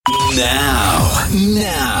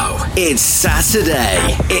Now, it's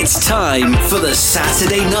Saturday. It's time for the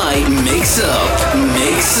Saturday Night Mix-Up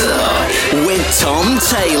with Tom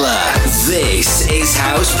Taylor. This is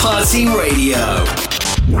House Party Radio.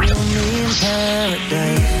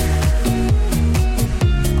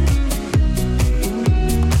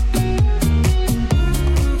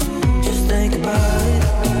 Just think about it.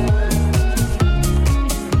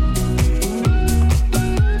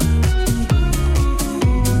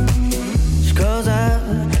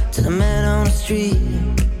 To the man on the street,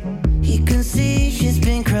 he can see she's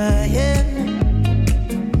been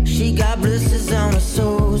crying. She got blisters on the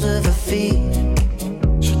soles of her feet.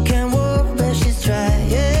 She can't walk, but she's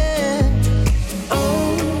trying.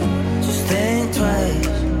 Oh, just think twice,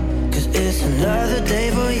 'cause it's another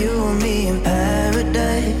day for you and me in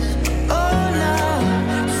paradise. Oh no,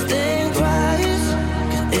 just think twice,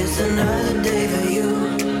 'cause it's another day for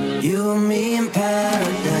you and me in paradise.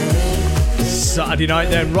 Saturday night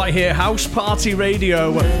then, right here, House Party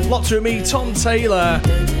Radio. Lots with me, Tom Taylor,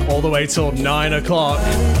 all the way till 9 o'clock.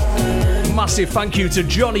 Massive thank you to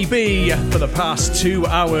Johnny B for the past 2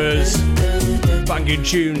 hours. Banging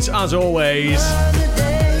tunes, as always.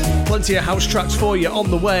 Plenty of house tracks for you on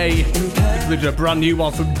the way, including a brand new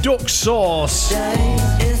one from Duck Sauce.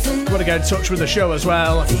 If you want to get in touch with the show as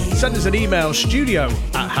well, send us an email,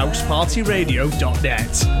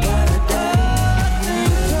 studio@housepartyradio.net.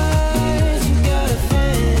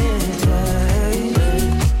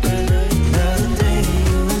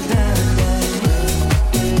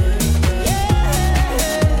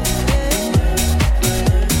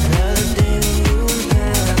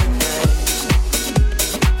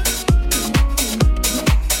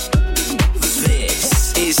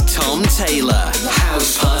 Taylor,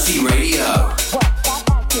 House Party Radio. Stop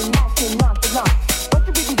acting nonchalant. What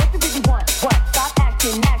you really want? Stop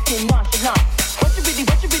acting nonchalant. What you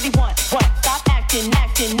really want? Stop acting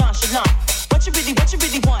nonchalant. What you really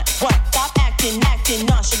want? Stop acting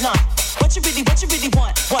nonchalant. What you really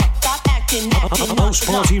want? Stop acting nonchalant. House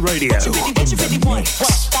Party Radio. What you really want?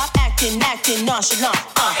 Stop acting nonchalant.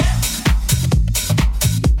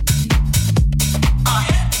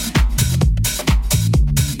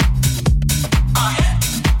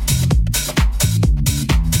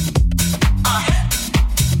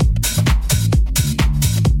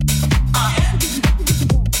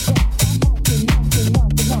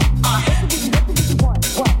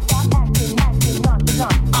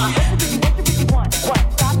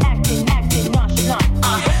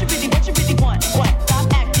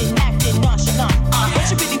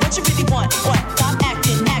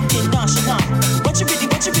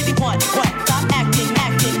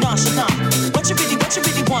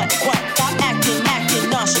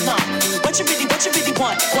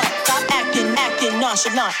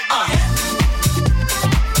 Nonchalant.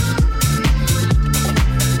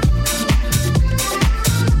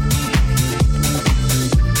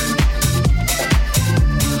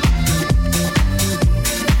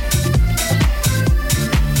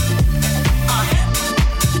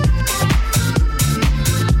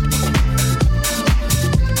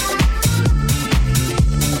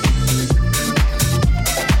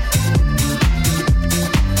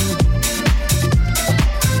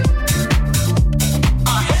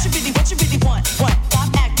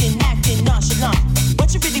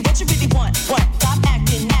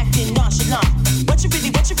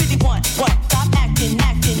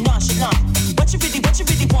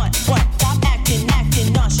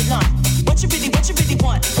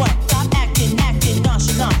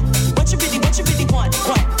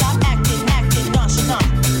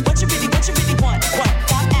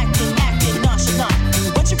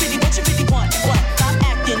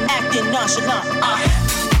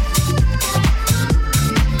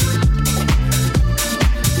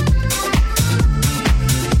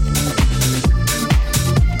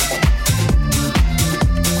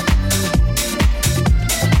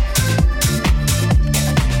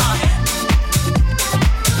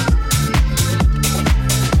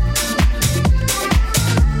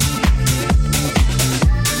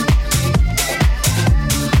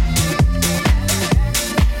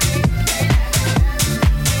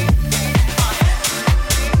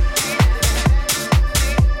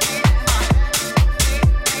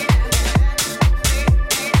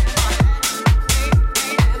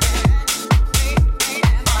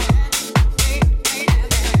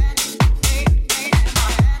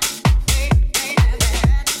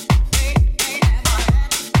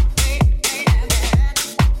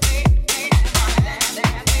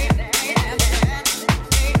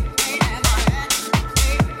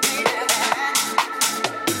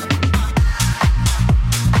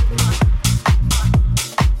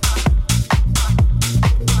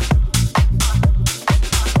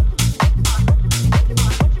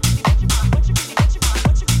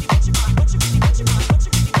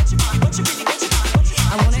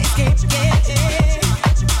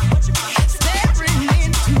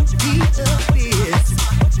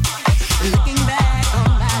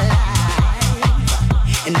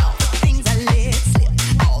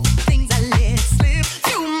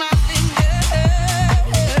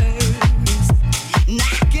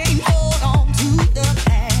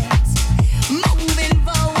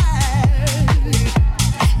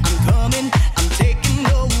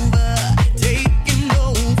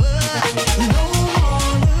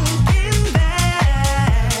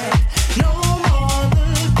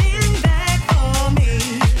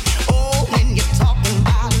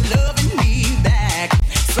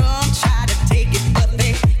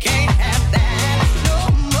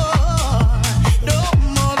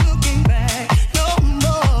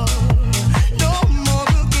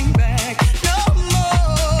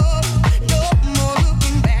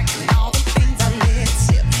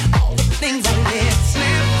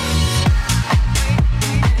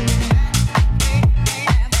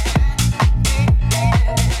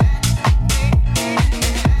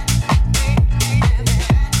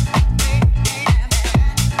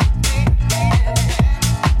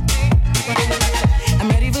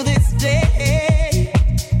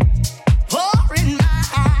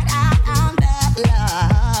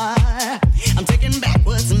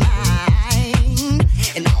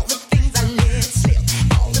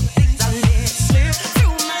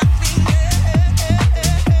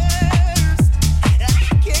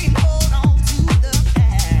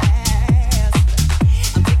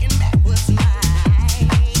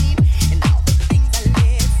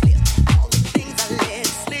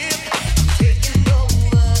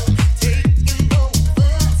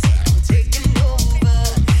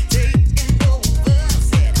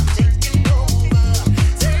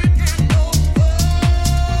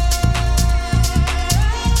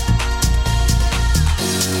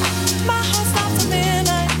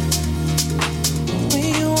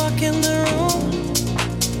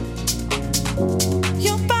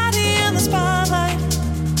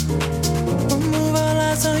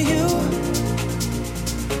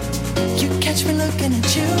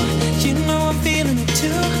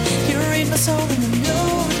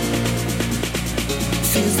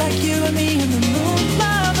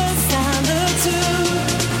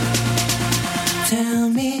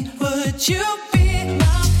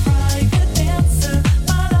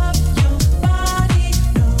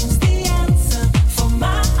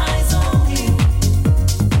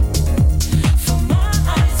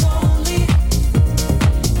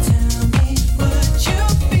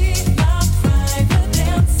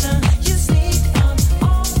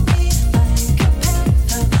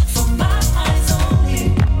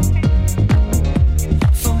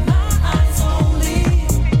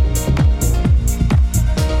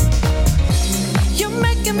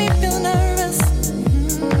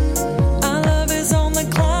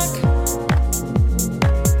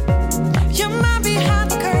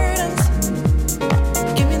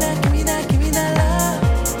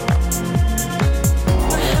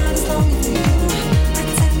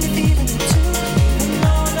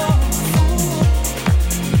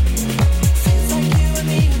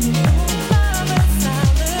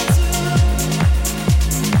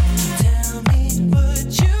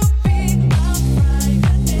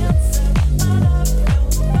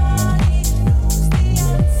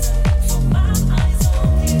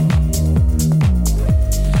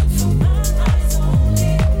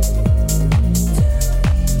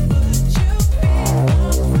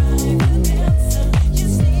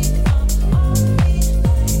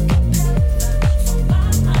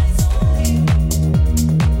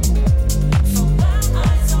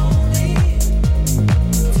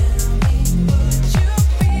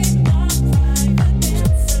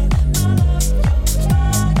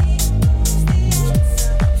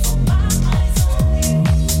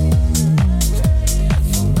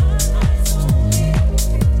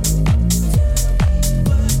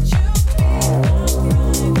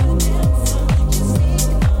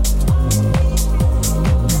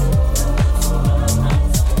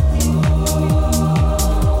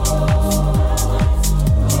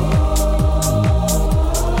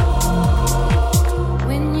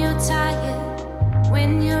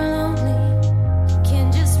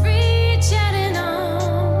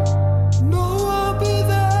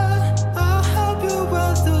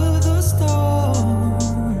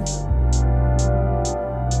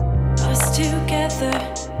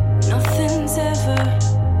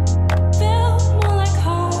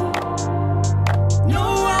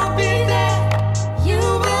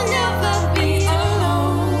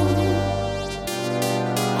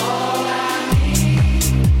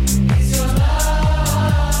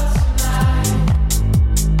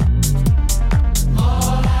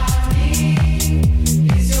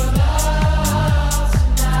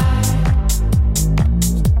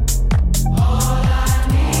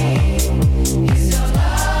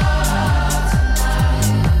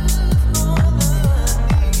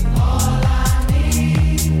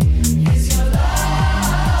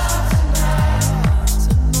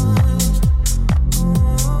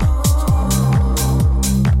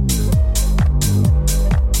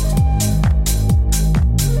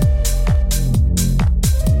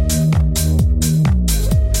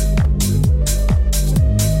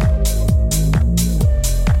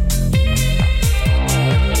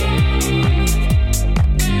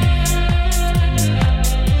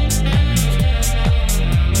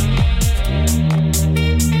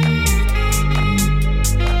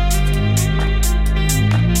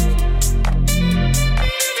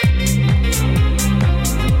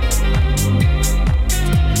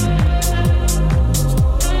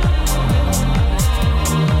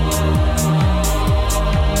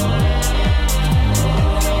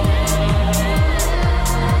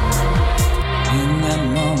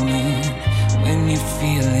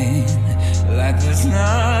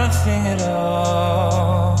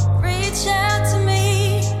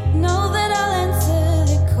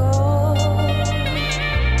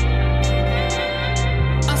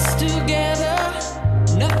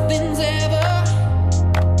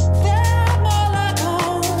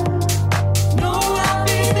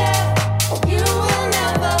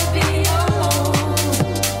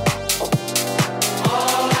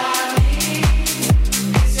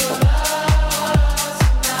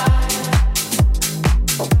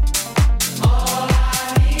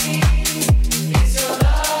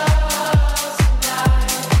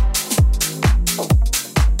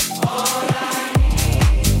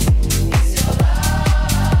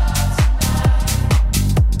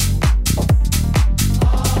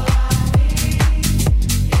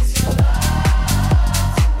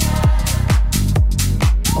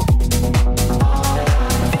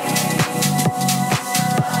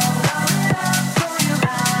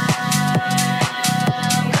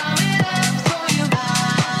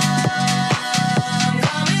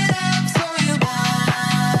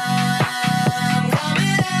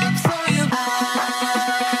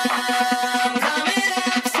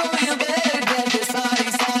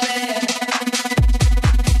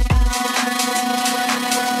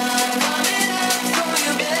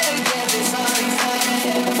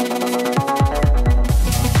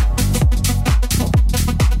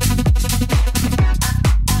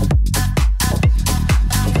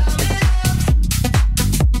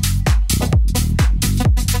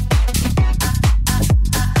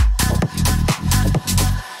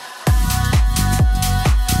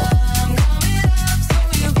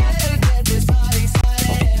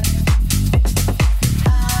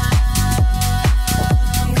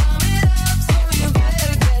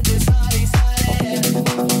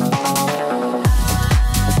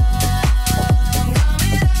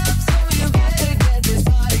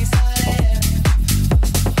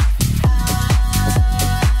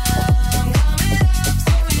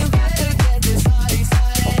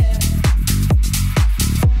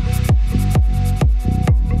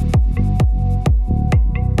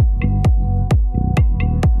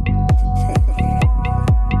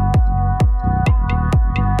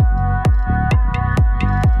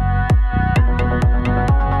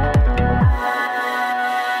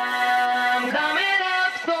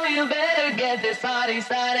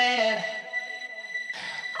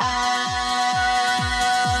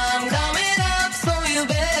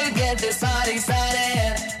 get this party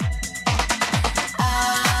started.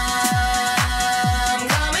 I'm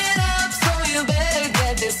coming up, so you better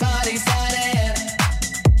get this party started.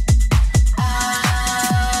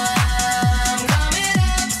 I'm coming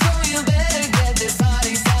up, so you better get this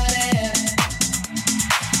party started.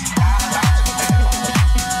 I'm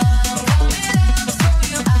coming up, so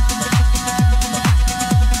you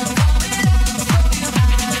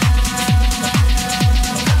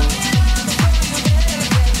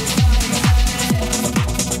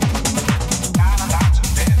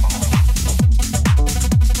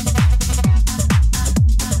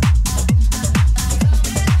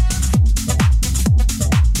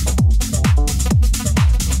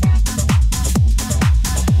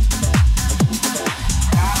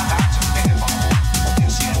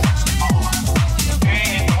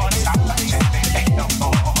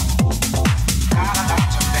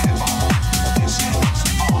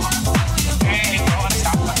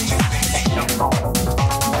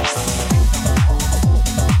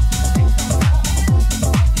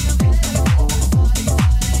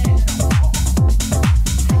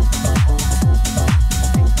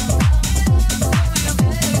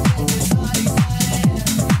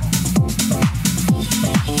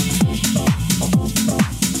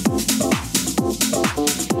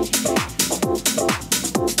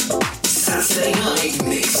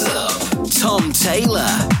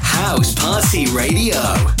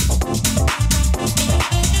Radio.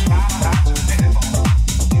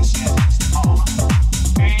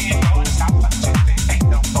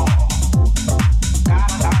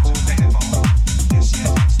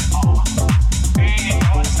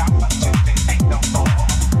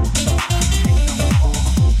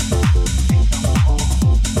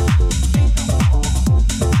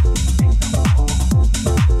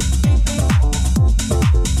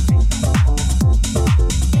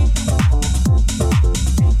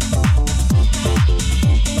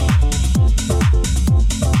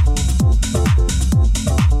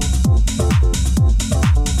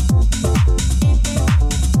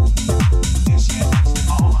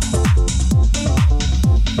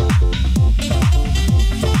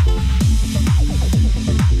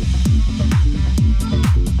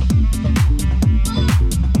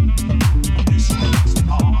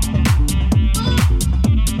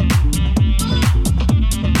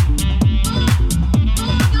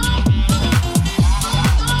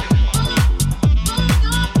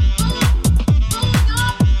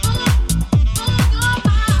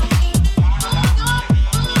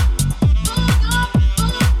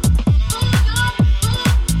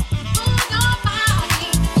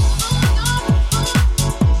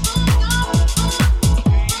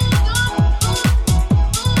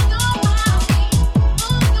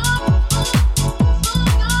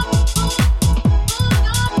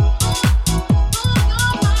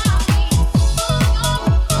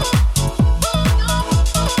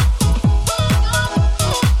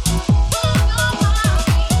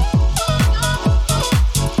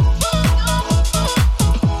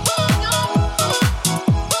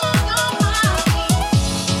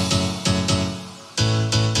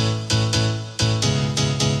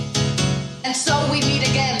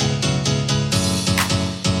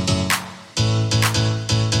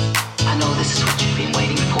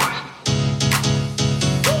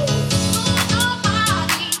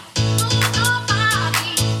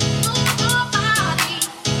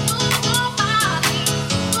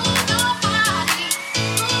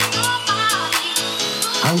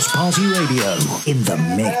 House Party Radio in the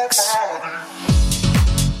mix.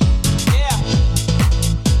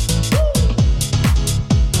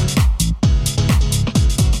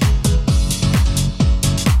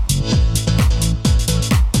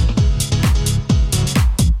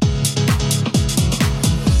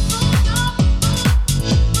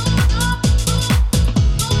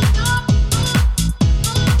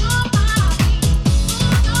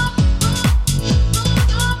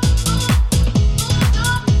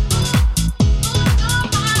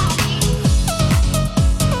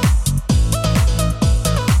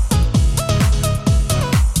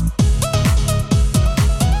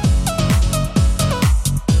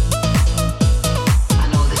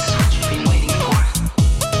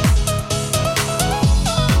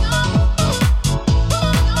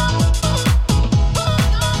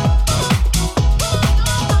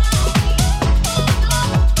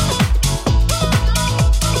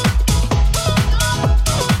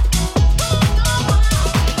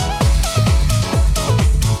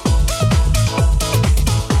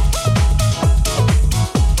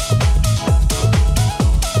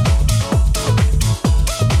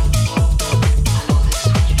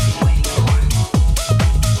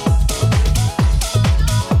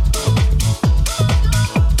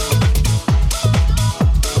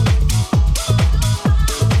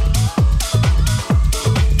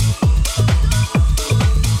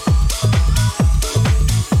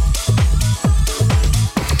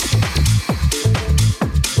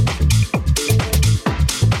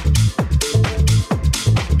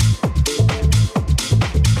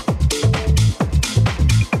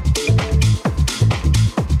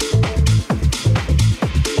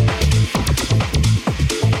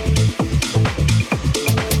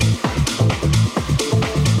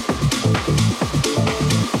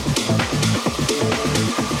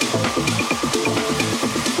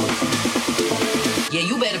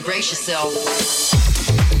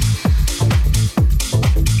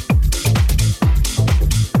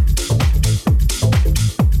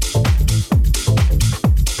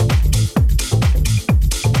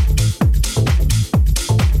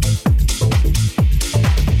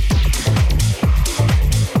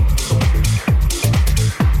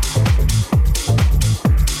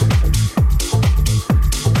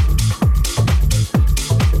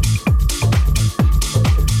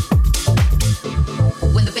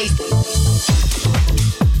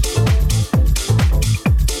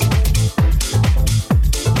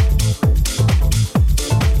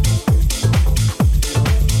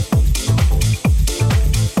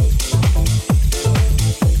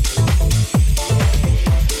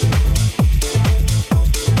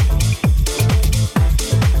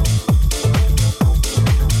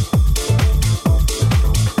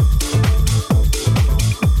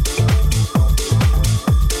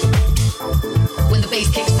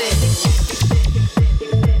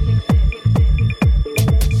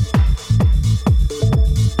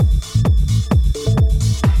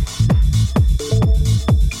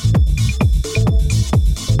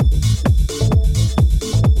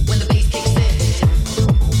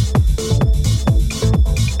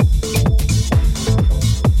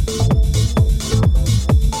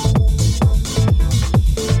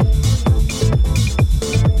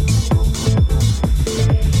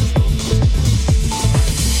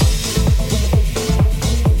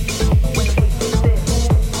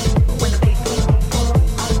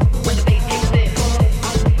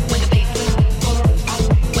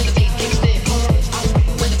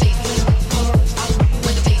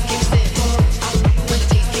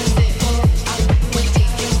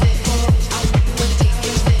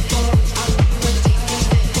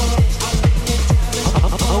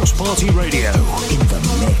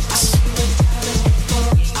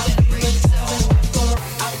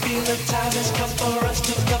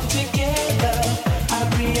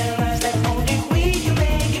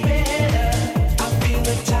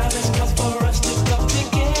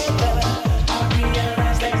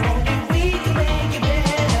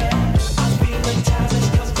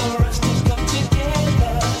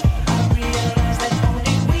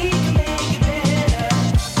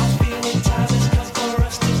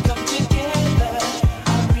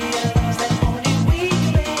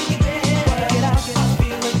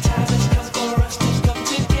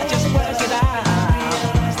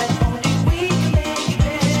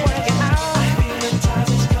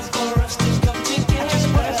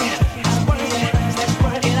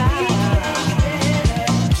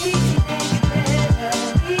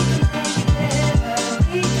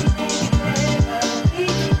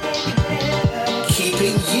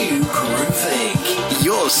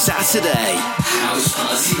 Saturday, House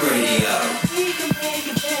Party Radio.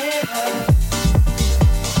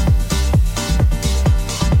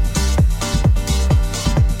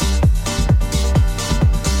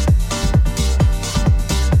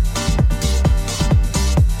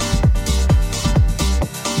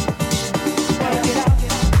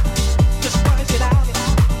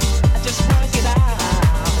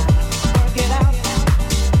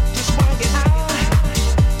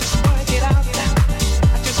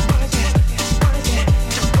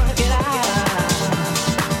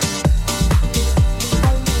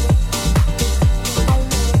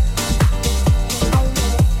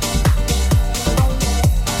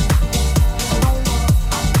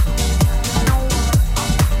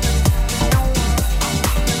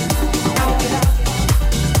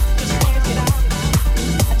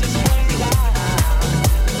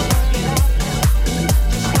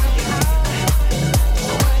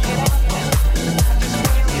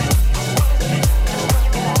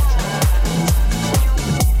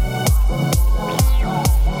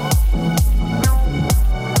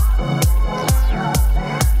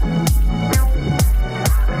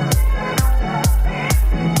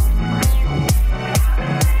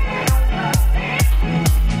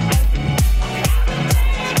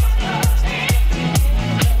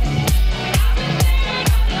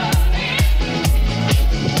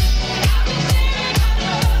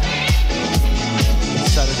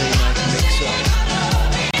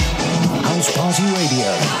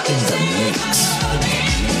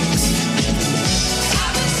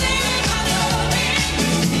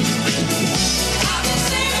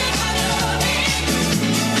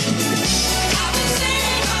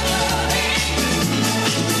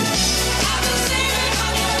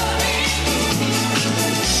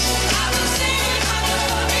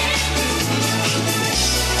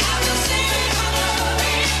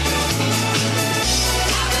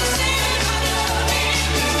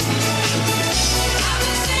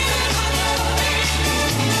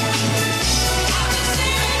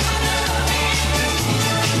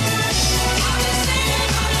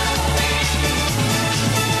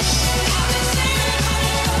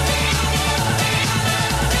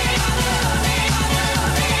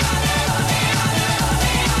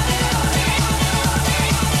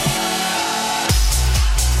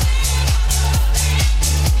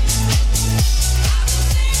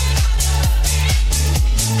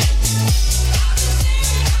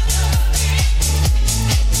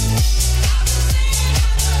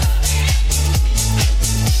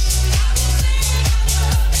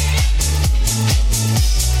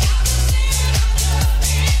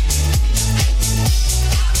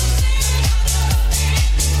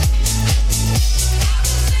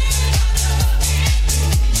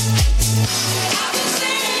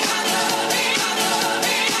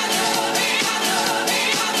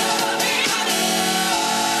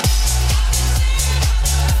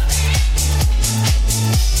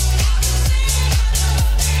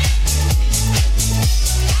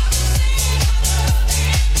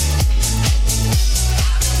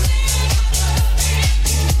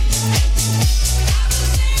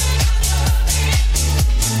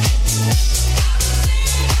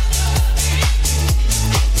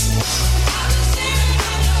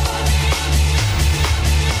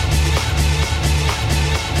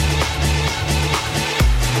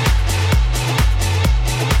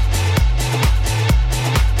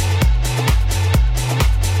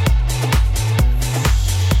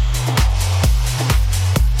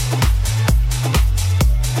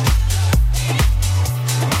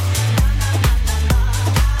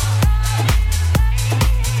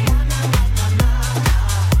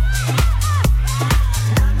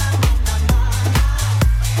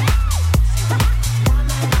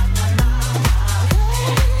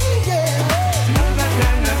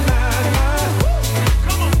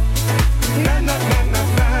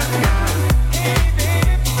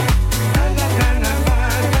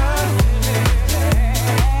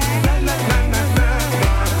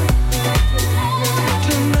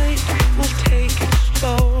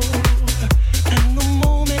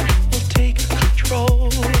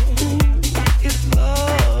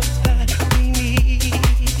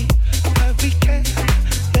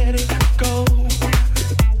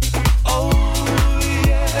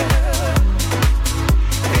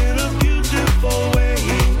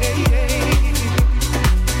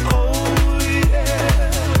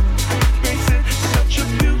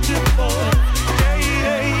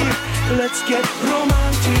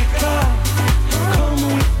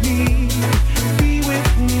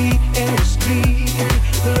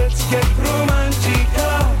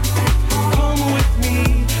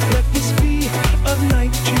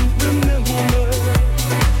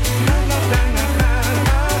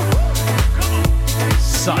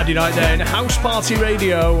 Friday night then, House Party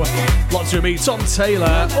Radio. Lots with me, Tom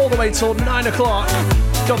Taylor, all the way till 9 o'clock.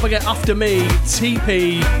 Don't forget, after me,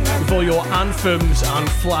 TP, with all your anthems and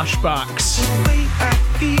flashbacks.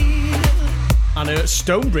 And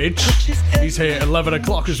Stonebridge, he's here at 11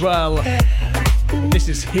 o'clock as well. This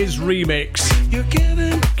is his remix,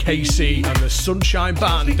 Casey and the Sunshine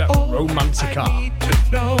Band, Romantica.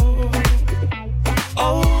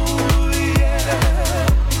 After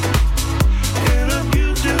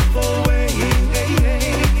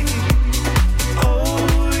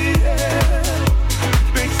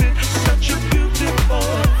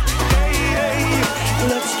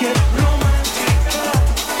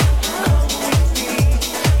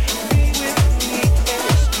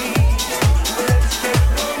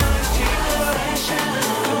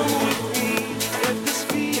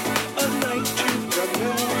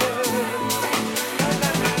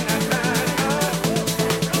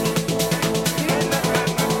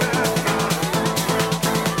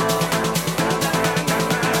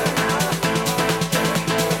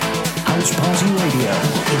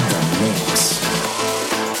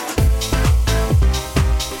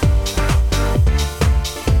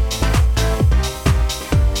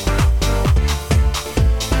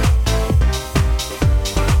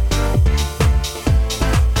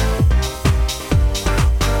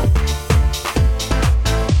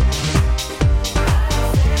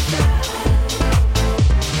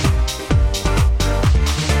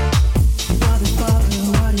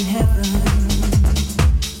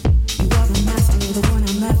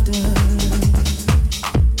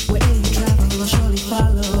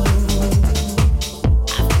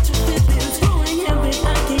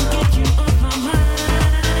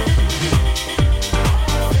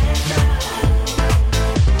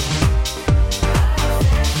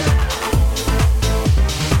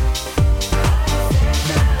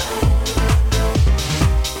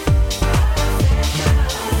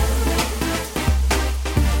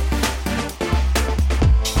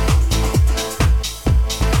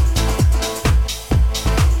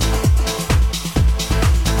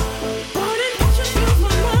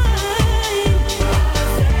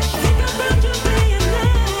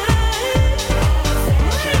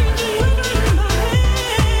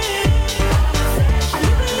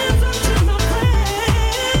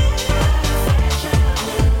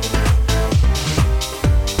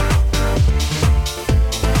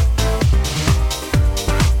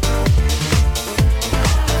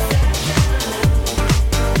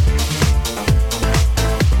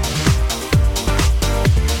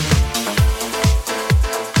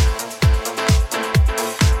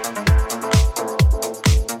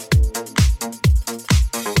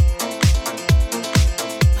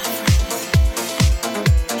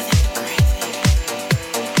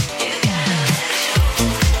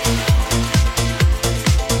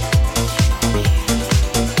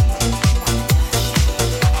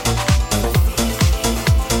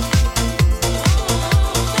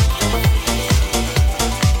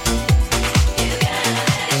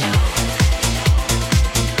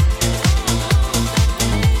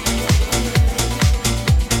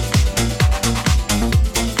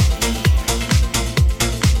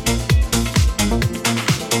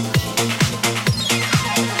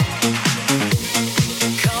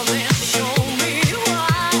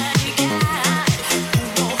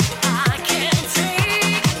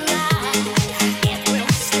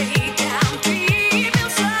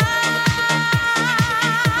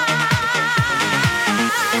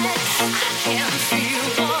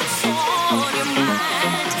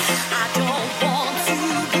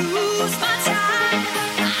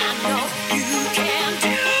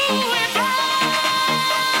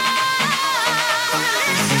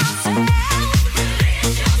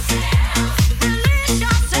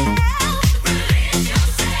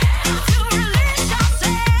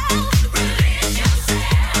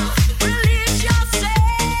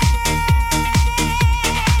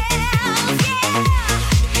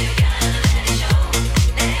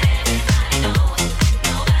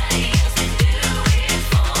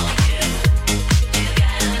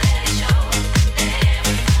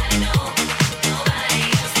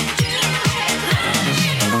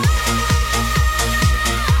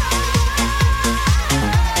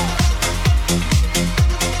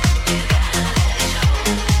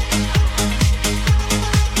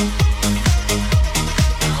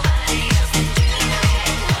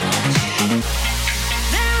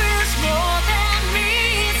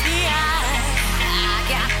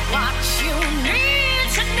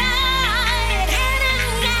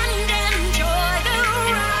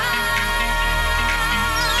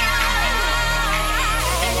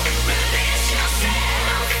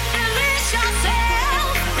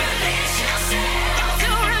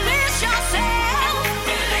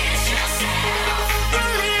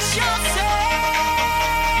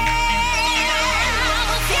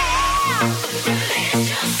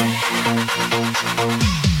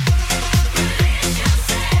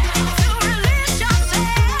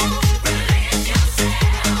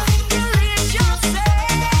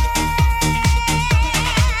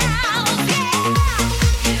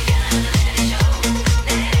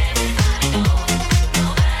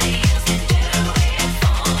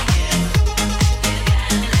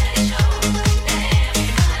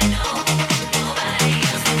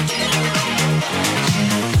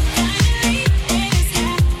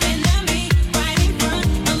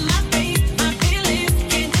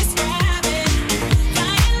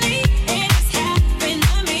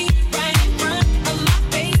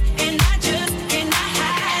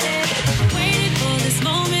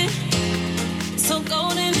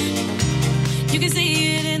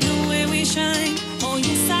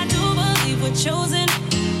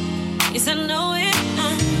know it.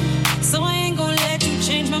 So I ain't gonna let you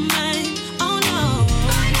change my mind. Oh no.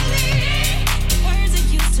 Words that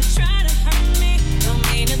used to try to hurt me don't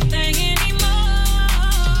mean a thing anymore.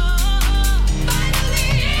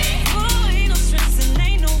 Oh, ain't no stress and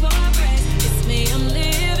ain't no worries. It's me I'm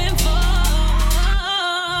living for.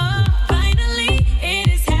 Finally, it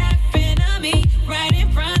has happened to me right in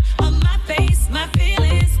front of my face. My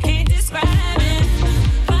feelings can't describe it.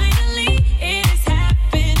 Finally, it has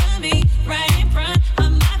happened to me right in front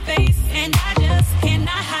of my face, and I just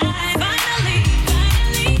cannot hide. Finally,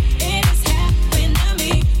 it has happened to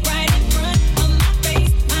me right in front of my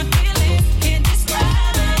face. My feelings can't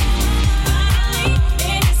describe it. Finally,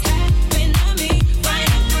 it has happened to me right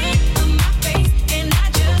in front of my face, and I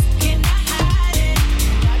just cannot hide it.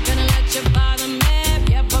 Not gonna let you bother me.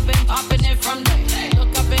 Yep, I've been popping it from day.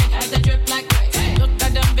 Look, I've been had the drip like crazy. Look, I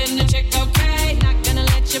done been the chick, okay. Not gonna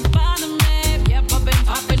let you bother me. Yep, I've been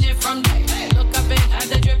popping it from day. Look, I've been had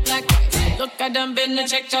the drip like crazy. Look, I done been the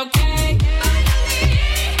chick, okay.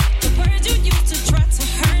 The words you used to try to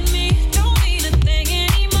hurt me don't mean a thing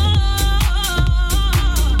anymore.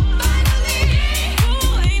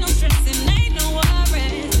 Oh, ain't no stress and ain't no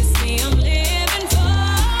worries. It's me I'm living for.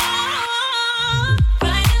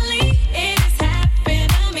 Finally, it has happened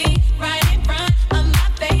to me right in front of my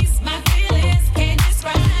face. My feelings can't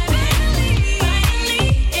describe it. Finally,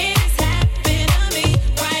 it has happened to me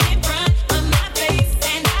right in front of my face,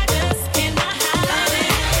 and I just cannot hide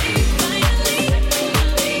it. Finally, it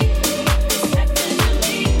has happened to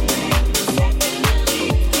me.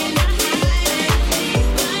 Cannot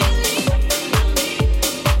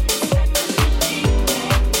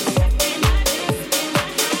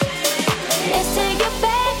Let's take it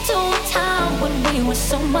back to a time when we were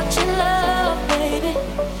so much in love, baby.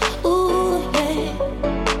 Ooh, yeah.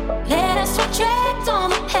 Let us retract on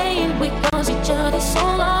the pain we caused each other so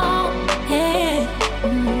long, yeah.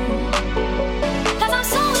 Cause I'm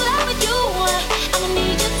so in love with you. I'ma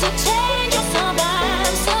need you to change your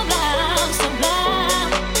sublime, sublime,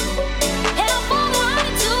 sublime. And I'm falling right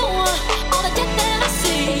into all the depth that I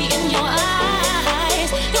see in your eyes.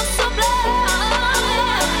 You're sublime.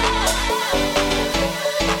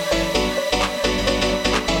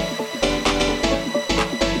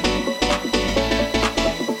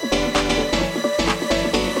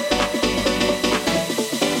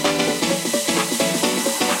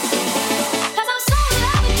 Cause I'm so in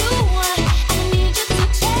love with you. I'ma need you to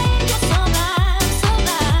change your sublime,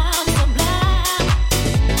 sublime, sublime.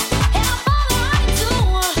 And I'm falling right into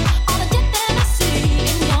all the depth that I see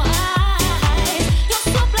in your eyes. You're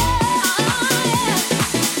sublime.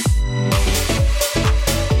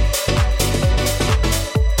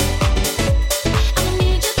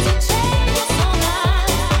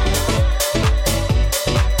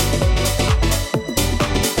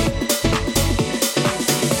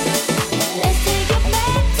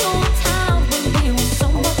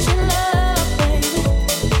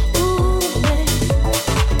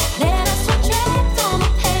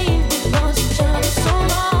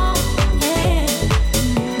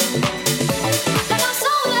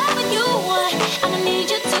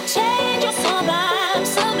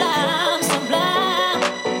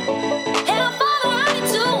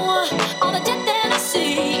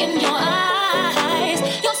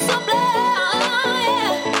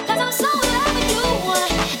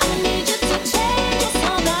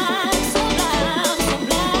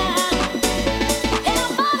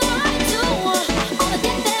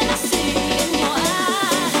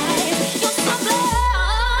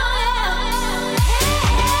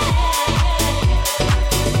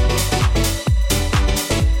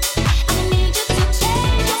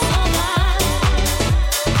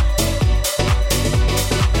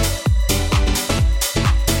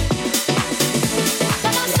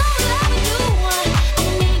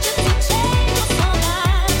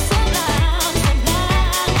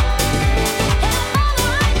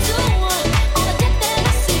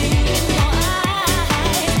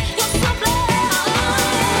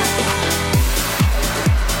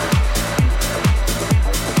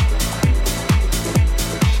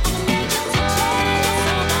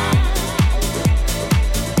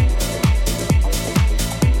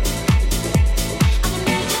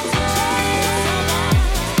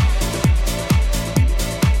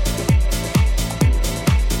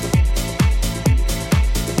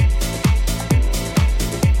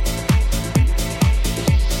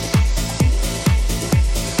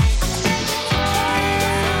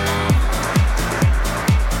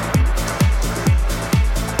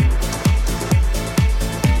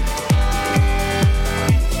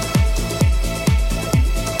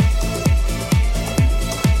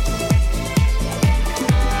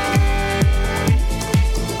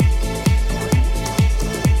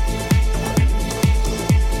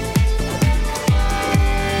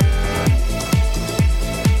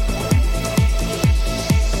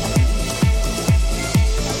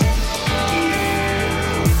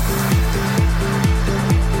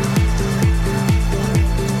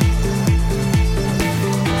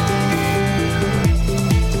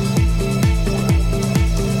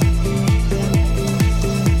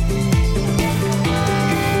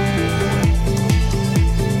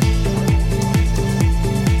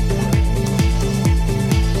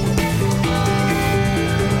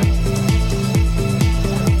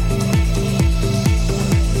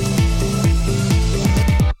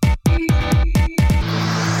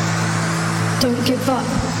 Don't give up.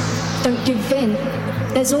 Don't give in.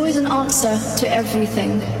 There's always an answer to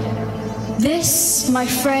everything. This, my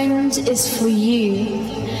friend, is for you.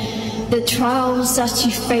 The trials that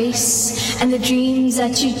you face and the dreams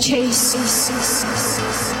that you chase.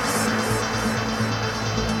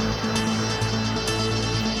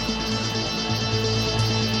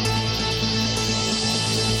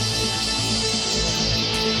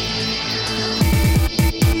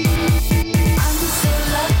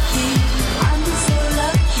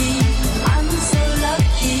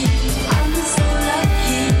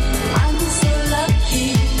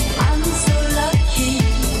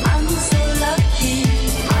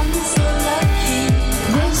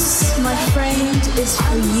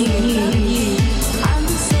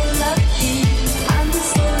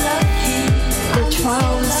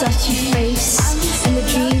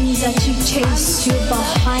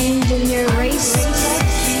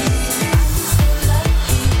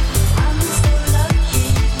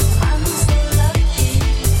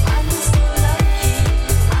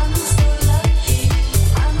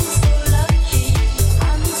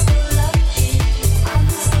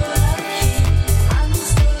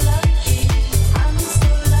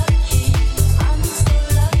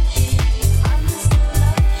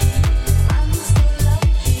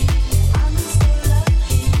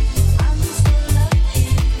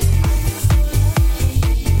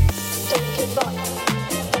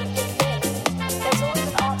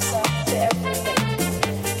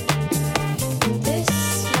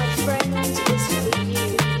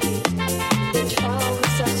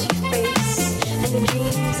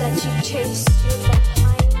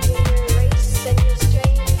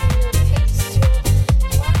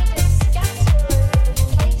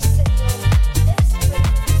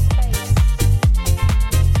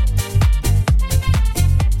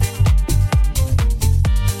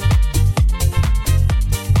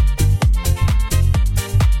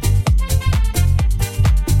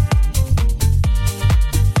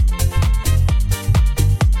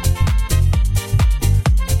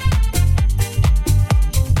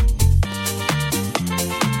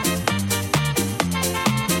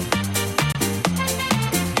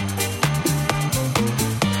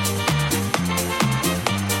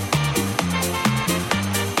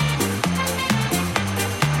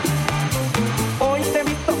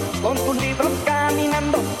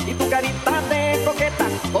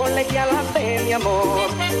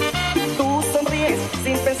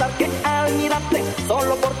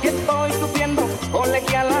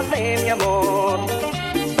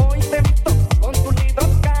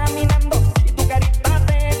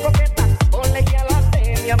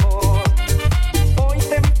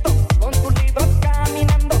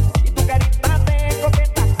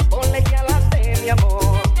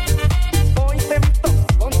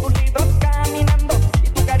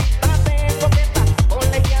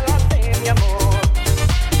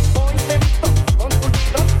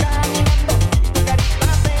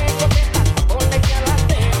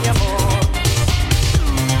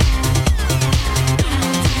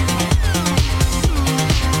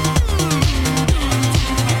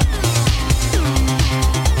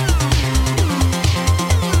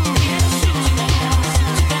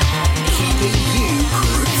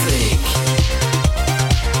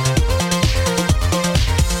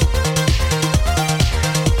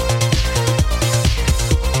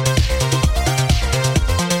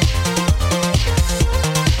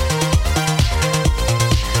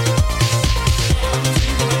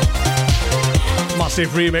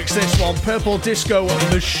 Remix this one, Purple Disco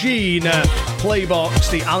Machine,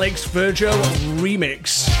 Playbox, the Alex Virgo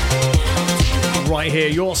remix. Right here,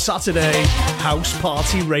 your Saturday House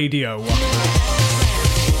Party Radio.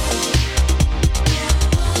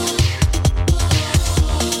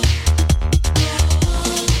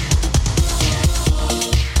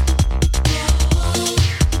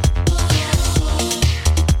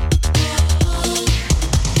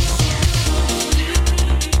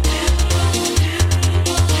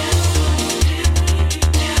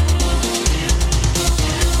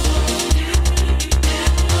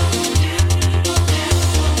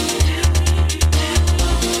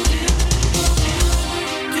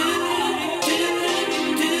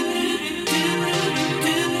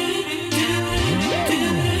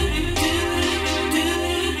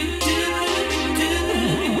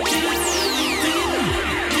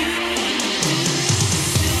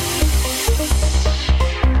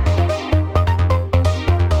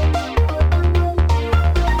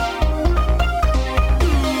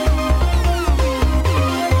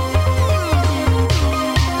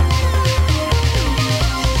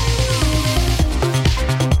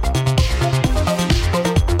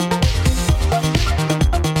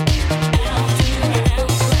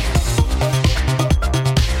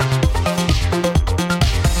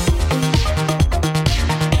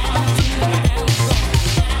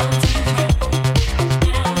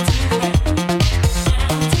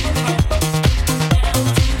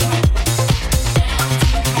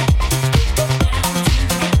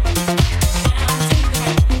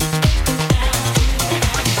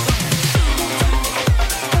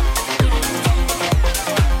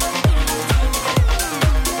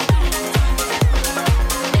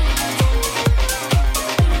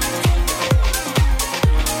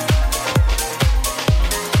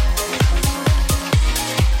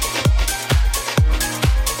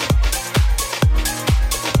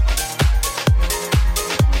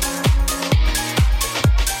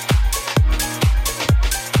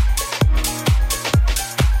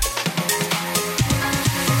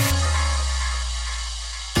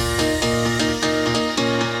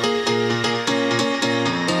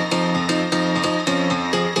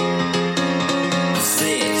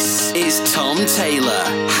 Taylor,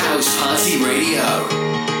 House Party Radio.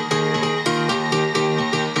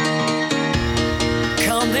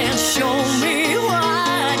 Come and show me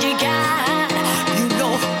what you got. You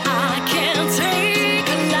know I can't take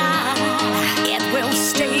a lie. It will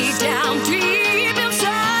stay down deep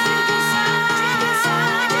inside.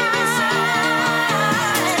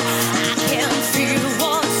 I can feel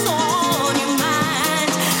what's on your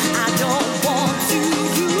mind. I don't want to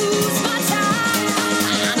lose my time.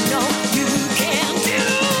 I know you can do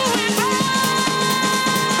it right.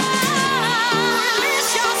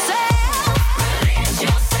 Release yourself. Release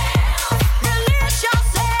yourself. Release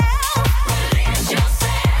yourself. Release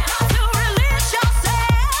yourself. To release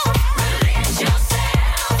yourself. Release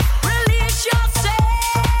yourself. Release yourself.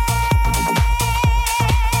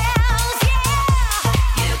 Yeah.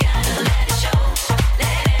 You gotta let it show.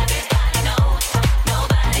 Let everybody know.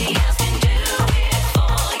 Nobody else can do it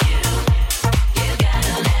for you. You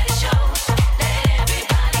gotta let it show. Let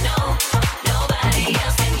everybody know. Nobody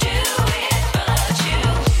else can do it but you.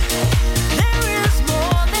 There is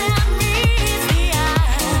more than meets the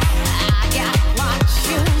eye. I got what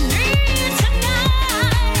you need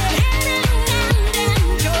tonight. Hit it and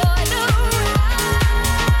enjoy the ride.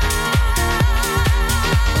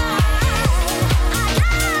 I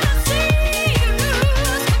gotta see you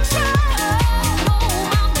lose control. Oh,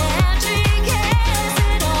 my magic has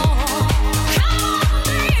it all. Come on,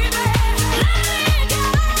 baby, let it go.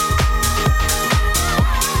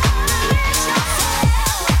 Release yourself.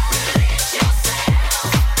 Release yourself.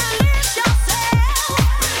 Release yourself.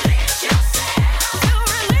 Release yourself. To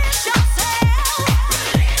release yourself.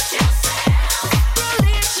 Release yourself.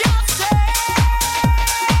 Release yourself.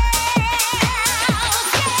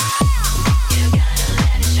 You gotta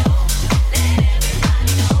let it show. Let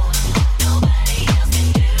everybody know. Nobody else can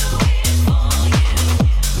do it for you.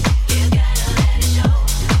 You gotta let it show.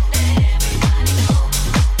 Let everybody know.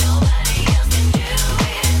 Nobody else can do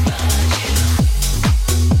it but you.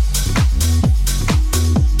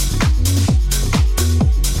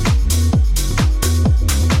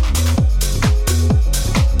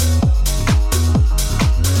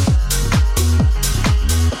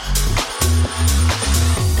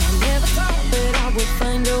 I never thought that I would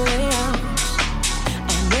find a way out.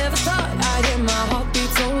 I never thought I'd hear my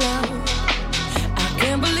heartbeat so loud. I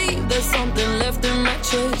can't believe there's something left in my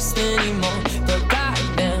chest anymore. But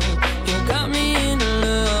goddamn, you got me in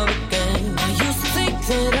love again. I used to think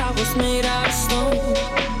that I was made out of stone.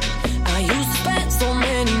 I used to spend so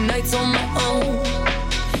many nights on my own.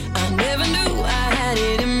 I never knew I had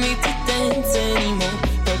it in me to dance anymore.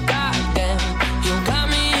 But goddamn, you got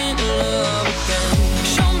me in love again.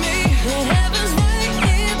 Show me that heaven's right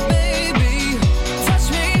here, baby. Touch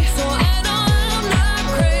me so I know I'm not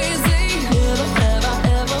crazy. Never have I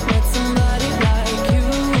ever met somebody like you.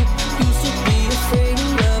 Used to be afraid of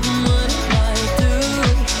loving what it might do.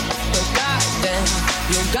 But goddamn,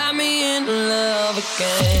 you got me in love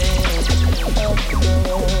again.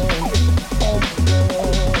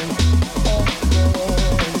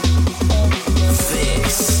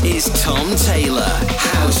 This is Tom Taylor,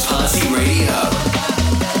 House Party Radio.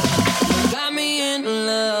 You got me in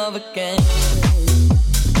love again.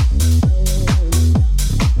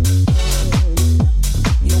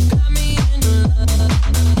 You got me in love.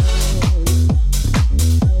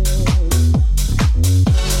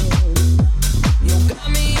 You got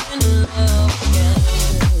me in love again.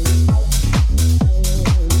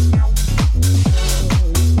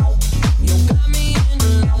 You got me in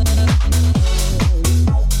love.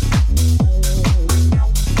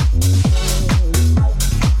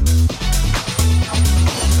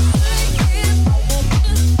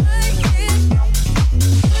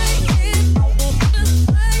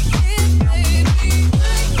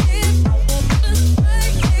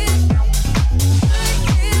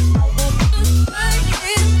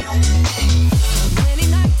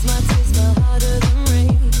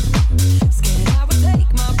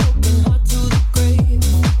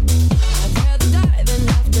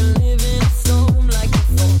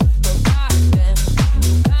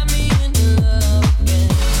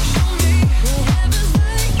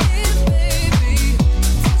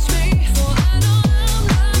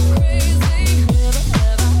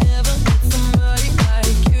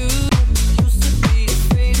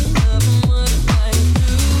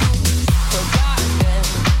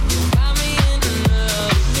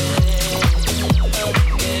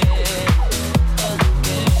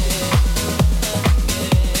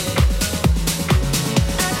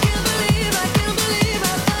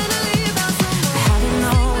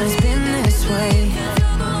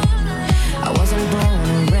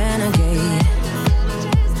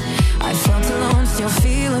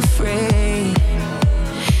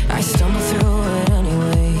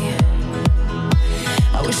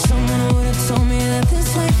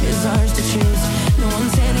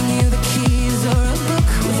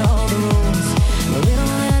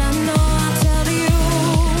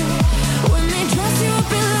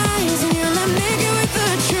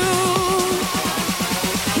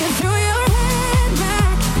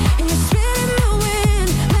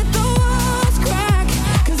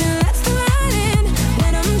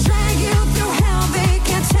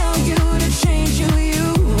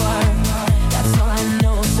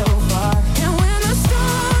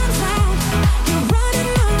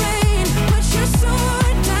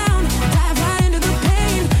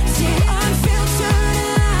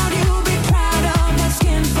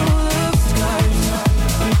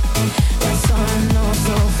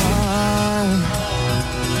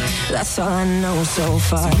 I know so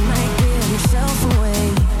far. So you might give yourself away,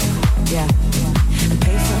 yeah, and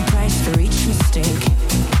pay full price for each mistake.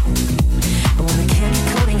 But when the candy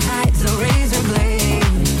coating hides the razor blade,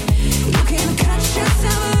 you can cut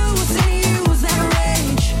yourself loose and use that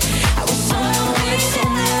rage. I was someone once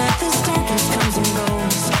told me that this darkness comes and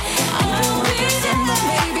goes. I don't pretend that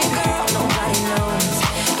baby girl nobody knows.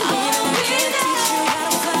 I can't teach you how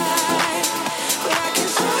to fly, but I can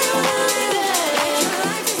show you how to live it. Your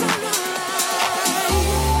life is on the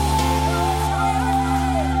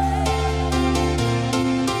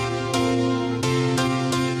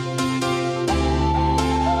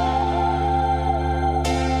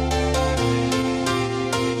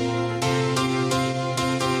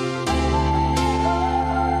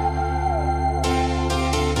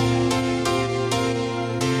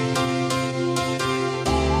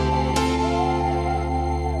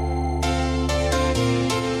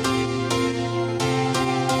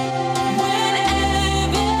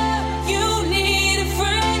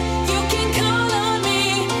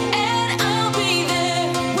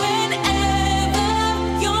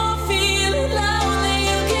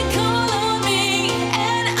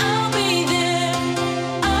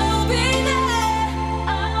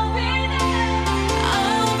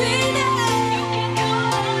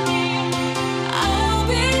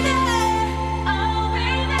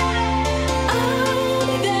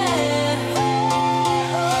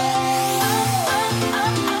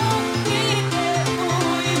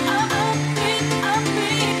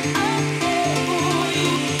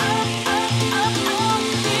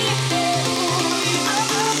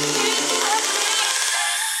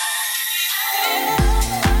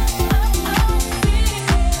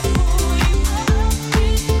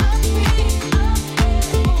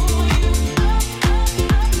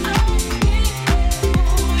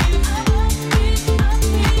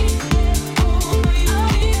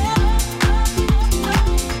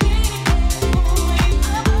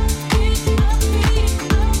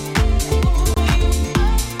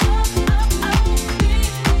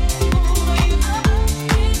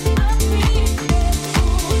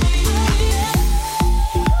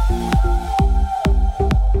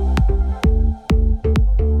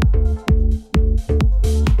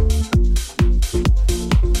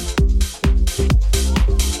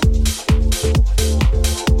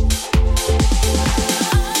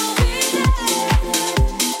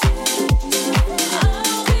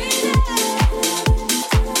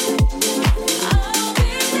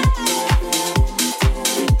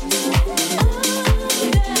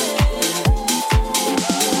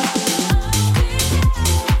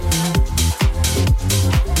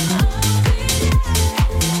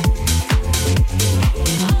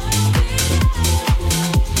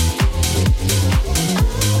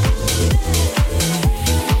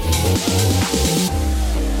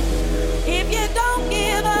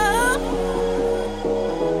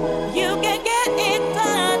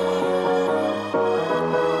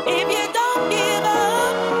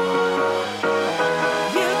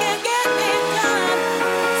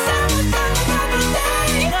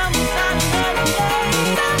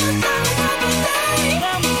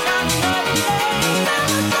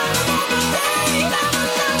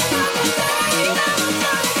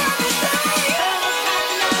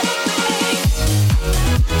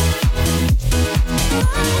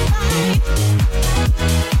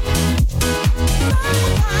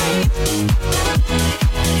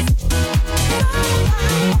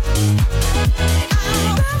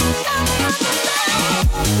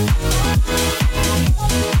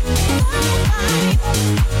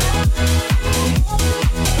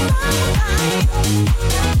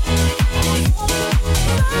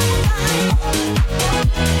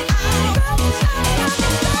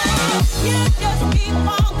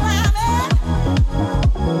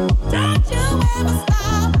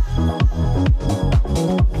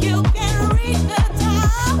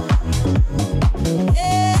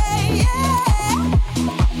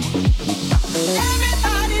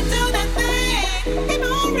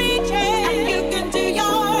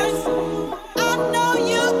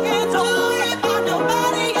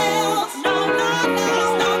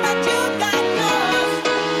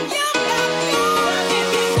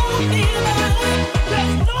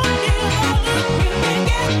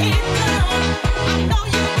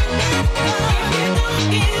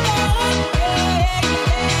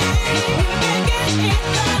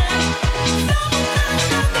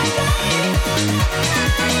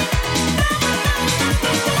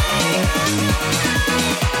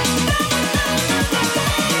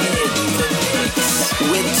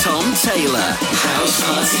Taylor, House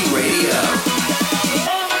Party Radio.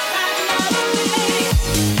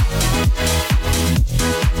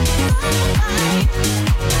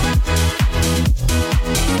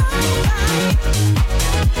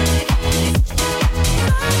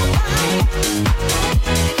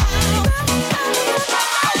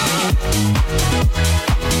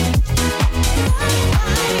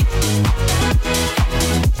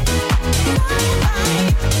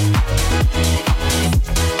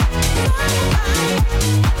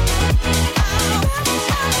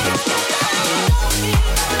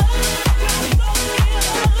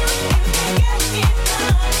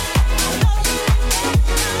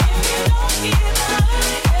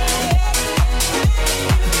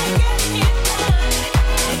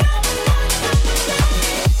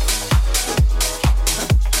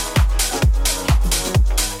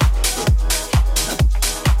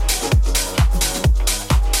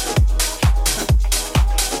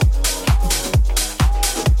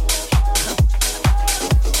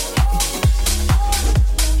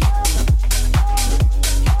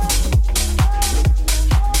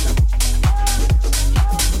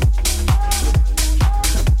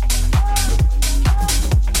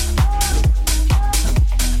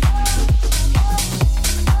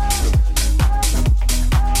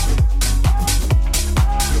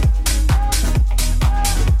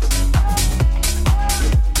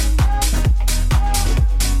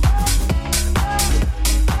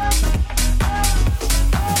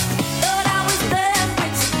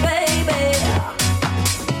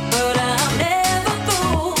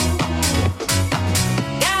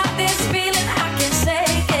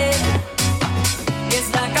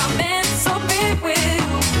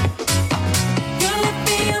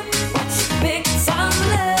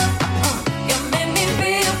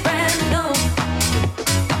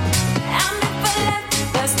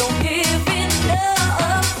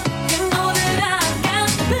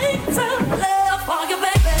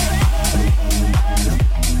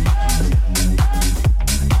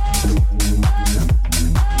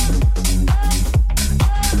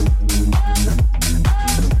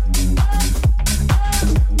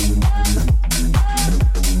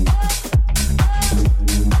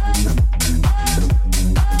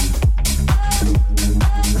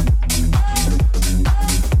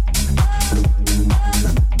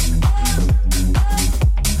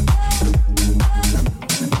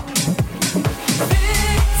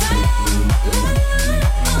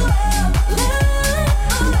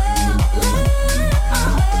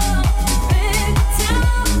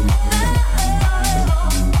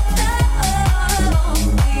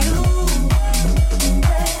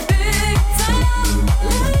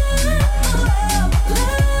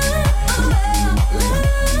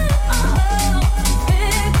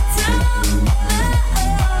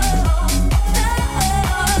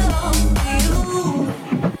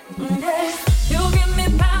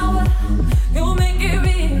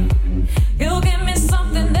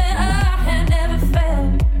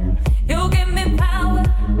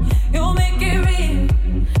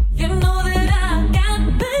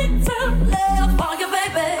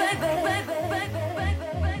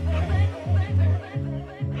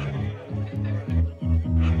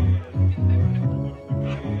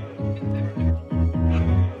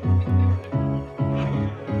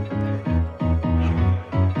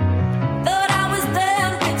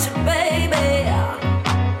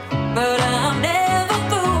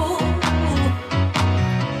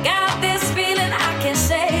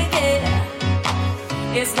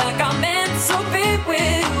 It's like I'm meant to be with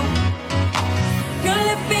you. You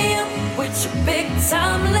lift me up with your big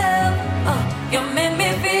time love. You made me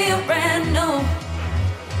feel brand new.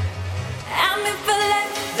 I'm in for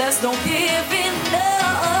life, there's no giving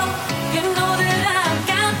up. You know that I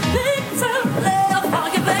got big time love.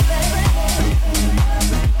 I'll get back.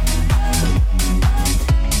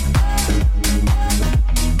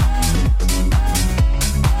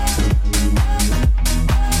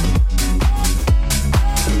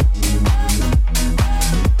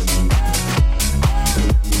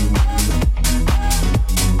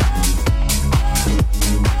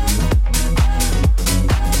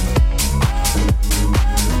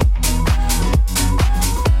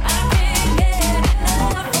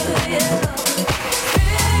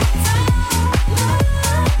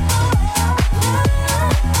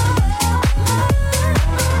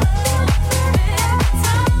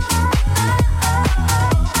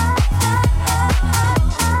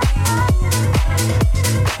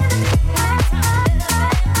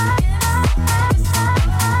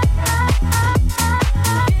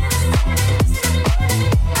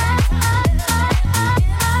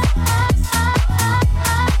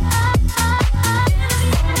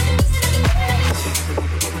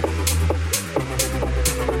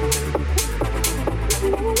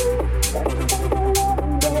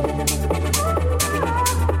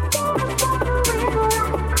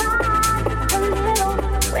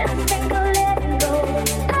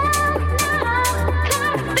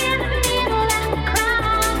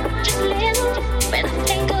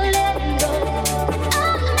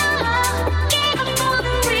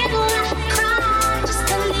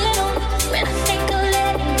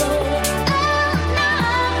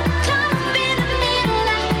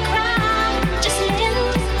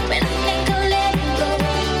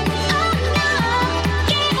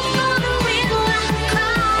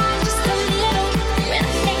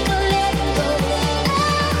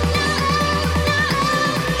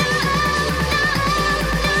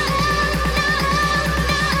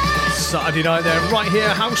 Saturday night there, right here,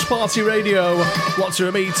 House Party Radio. Lots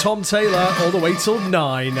of me, Tom Taylor, all the way till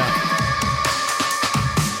 9.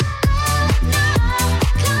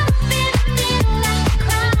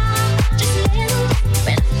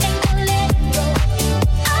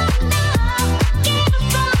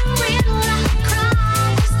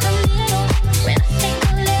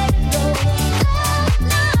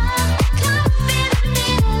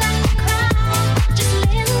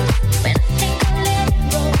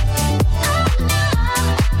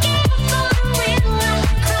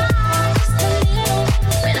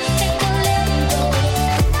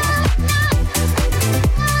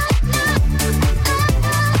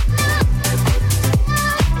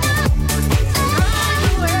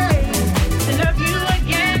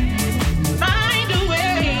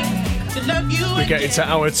 To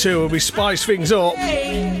hour 2 and we spice things up,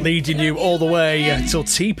 leading you all the way till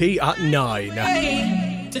TP at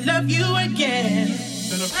 9. To love you again,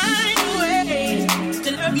 gonna find a way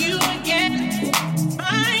to love you again.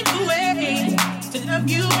 Find a way to love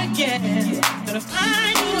you again. Gonna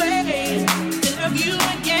find a way to love you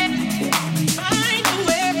again. Find a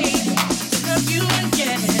way to love you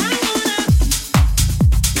again. I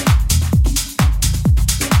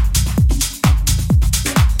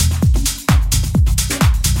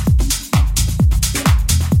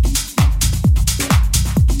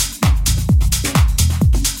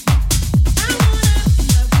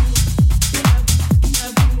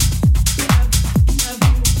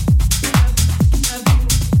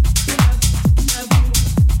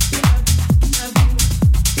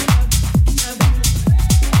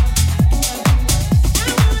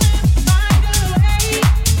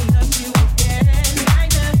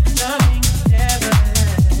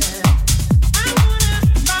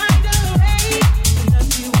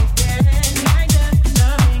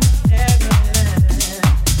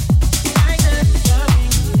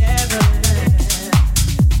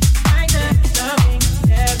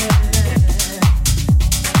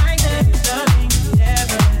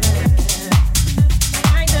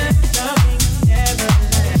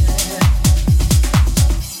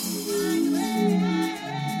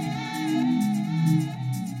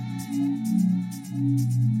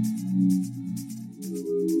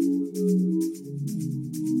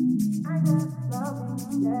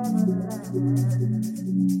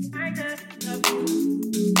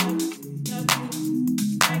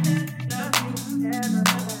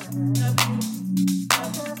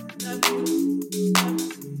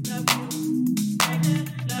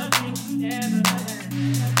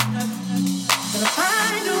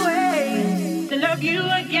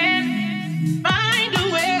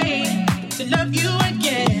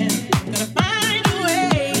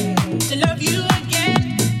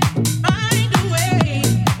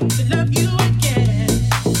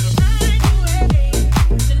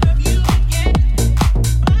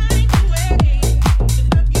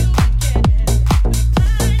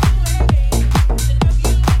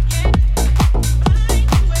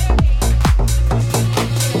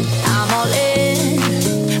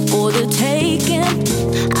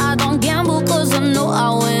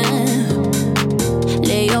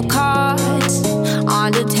your cards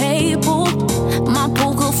on the table. My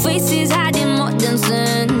poker face is hiding more than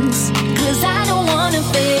sense. 'Cause I don't wanna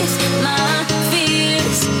face my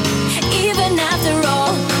fears, even after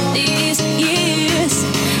all these years.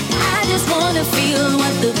 I just wanna feel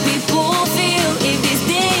what the people feel. If this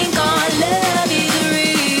thing called love is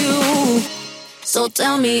real, so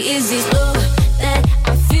tell me, is this love that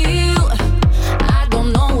I feel? I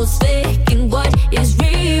don't know what's fake and what is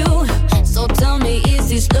real. So tell me, is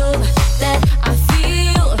this love that I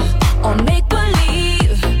feel, or make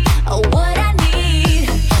believe, or what I need?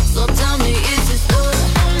 So tell me, is this love?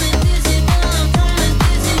 Is it love?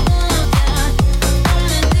 Is it love?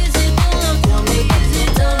 Is it love? Tell me, is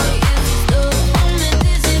it love? Is it love?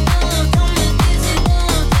 Is it love? Is it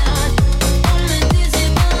love? Is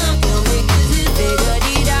it love? Tell me, is it? Figured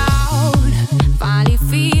it out, finally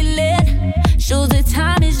feel it. Shows that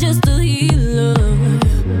time is just a healer.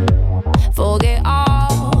 Forget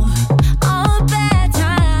all bad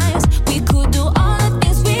times. We could do all the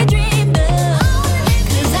things we dreamed of.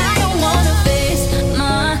 'Cause I don't wanna face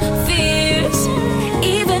my fears,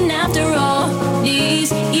 even after all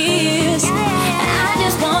these years. I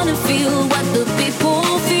just wanna feel what the people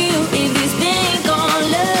feel. If this thing called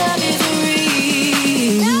love is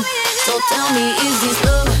real, so tell me, is this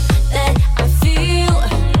love that I feel?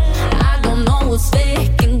 I don't know what's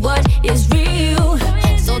fake and what is real.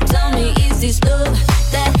 So tell me, is this love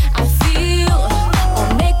that I feel, or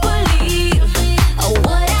make believe, or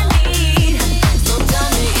what I need? So tell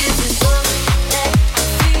me, is this love that I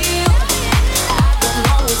feel? I don't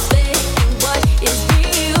know what's fake and what is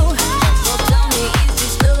real. So tell me, is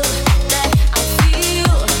this love that I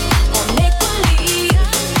feel, or make believe,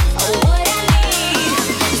 or what I need?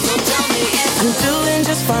 So tell me, is I'm doing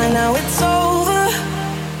just fine now, it's over.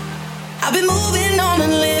 I've been moving on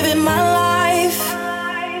and living my life,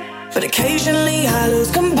 but occasionally I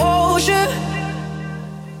lose composure,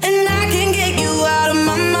 and I can't get you out of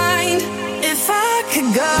my mind. If I could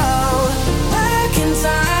go back in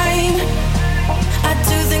time, I'd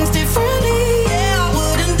do things differently, yeah, I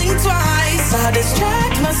wouldn't think twice. I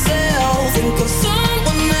distract myself, think of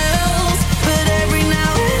someone else, but every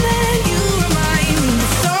now and then you remind me.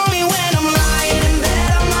 It's only when I'm lying in bed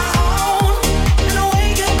on my own, and I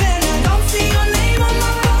wake up and I don't see your name on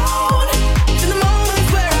my phone. To the moments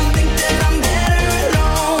where I think that I'm better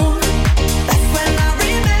alone. That's when I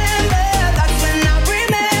remember. That's when I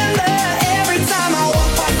remember. Every time I walk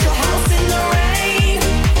past your house in the rain,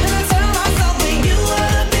 and I tell myself that you were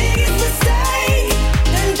the biggest mistake.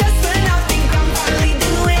 Then just when I think I'm finally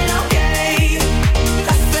doing okay,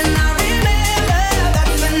 that's when I remember.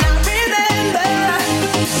 That's when I remember.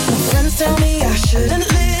 My friends tell me I shouldn't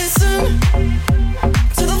listen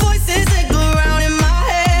to the voices that go around in my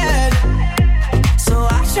head, so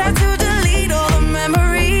I try to delete all the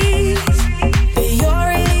memories, but you're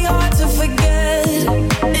really hard to forget.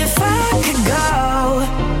 If I could go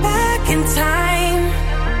back in time,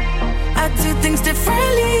 I'd do things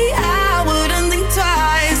differently, I wouldn't think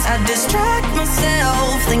twice. I'd distract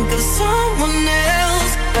myself, think of someone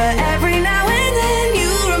else, but every now and then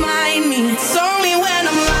you remind me. It's only when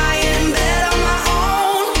I'm lying in bed on my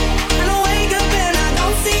own, and I wake up and I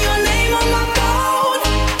don't see your name on my phone.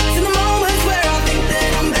 To the moments where I think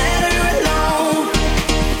that I'm better alone,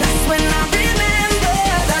 that's when I remember.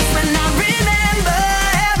 That's when I remember.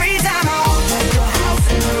 Every time I walk past your house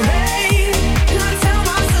in the rain, and I tell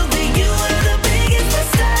myself that you were the biggest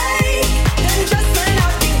mistake. Then just when I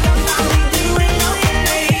think I'm finally doing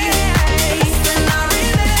okay, that's when I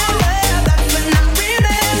remember. That's when I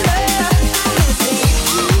remember.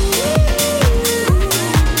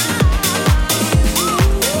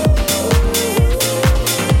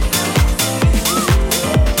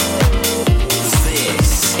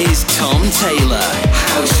 This is Tom Taylor,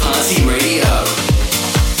 House Party Radio.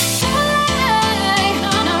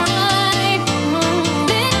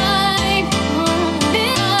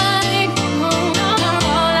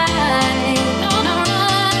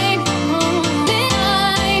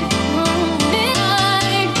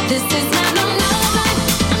 This is not no night.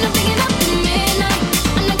 I'm not picking up in midnight.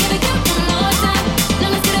 I'm not gonna give one more time. No,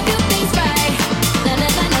 let's get a few things right. Na na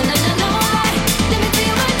na na na na no lie. Let me tell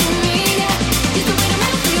you what you mean. Yeah, used to wait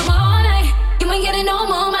around for you all night. You ain't getting no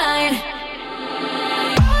more mine.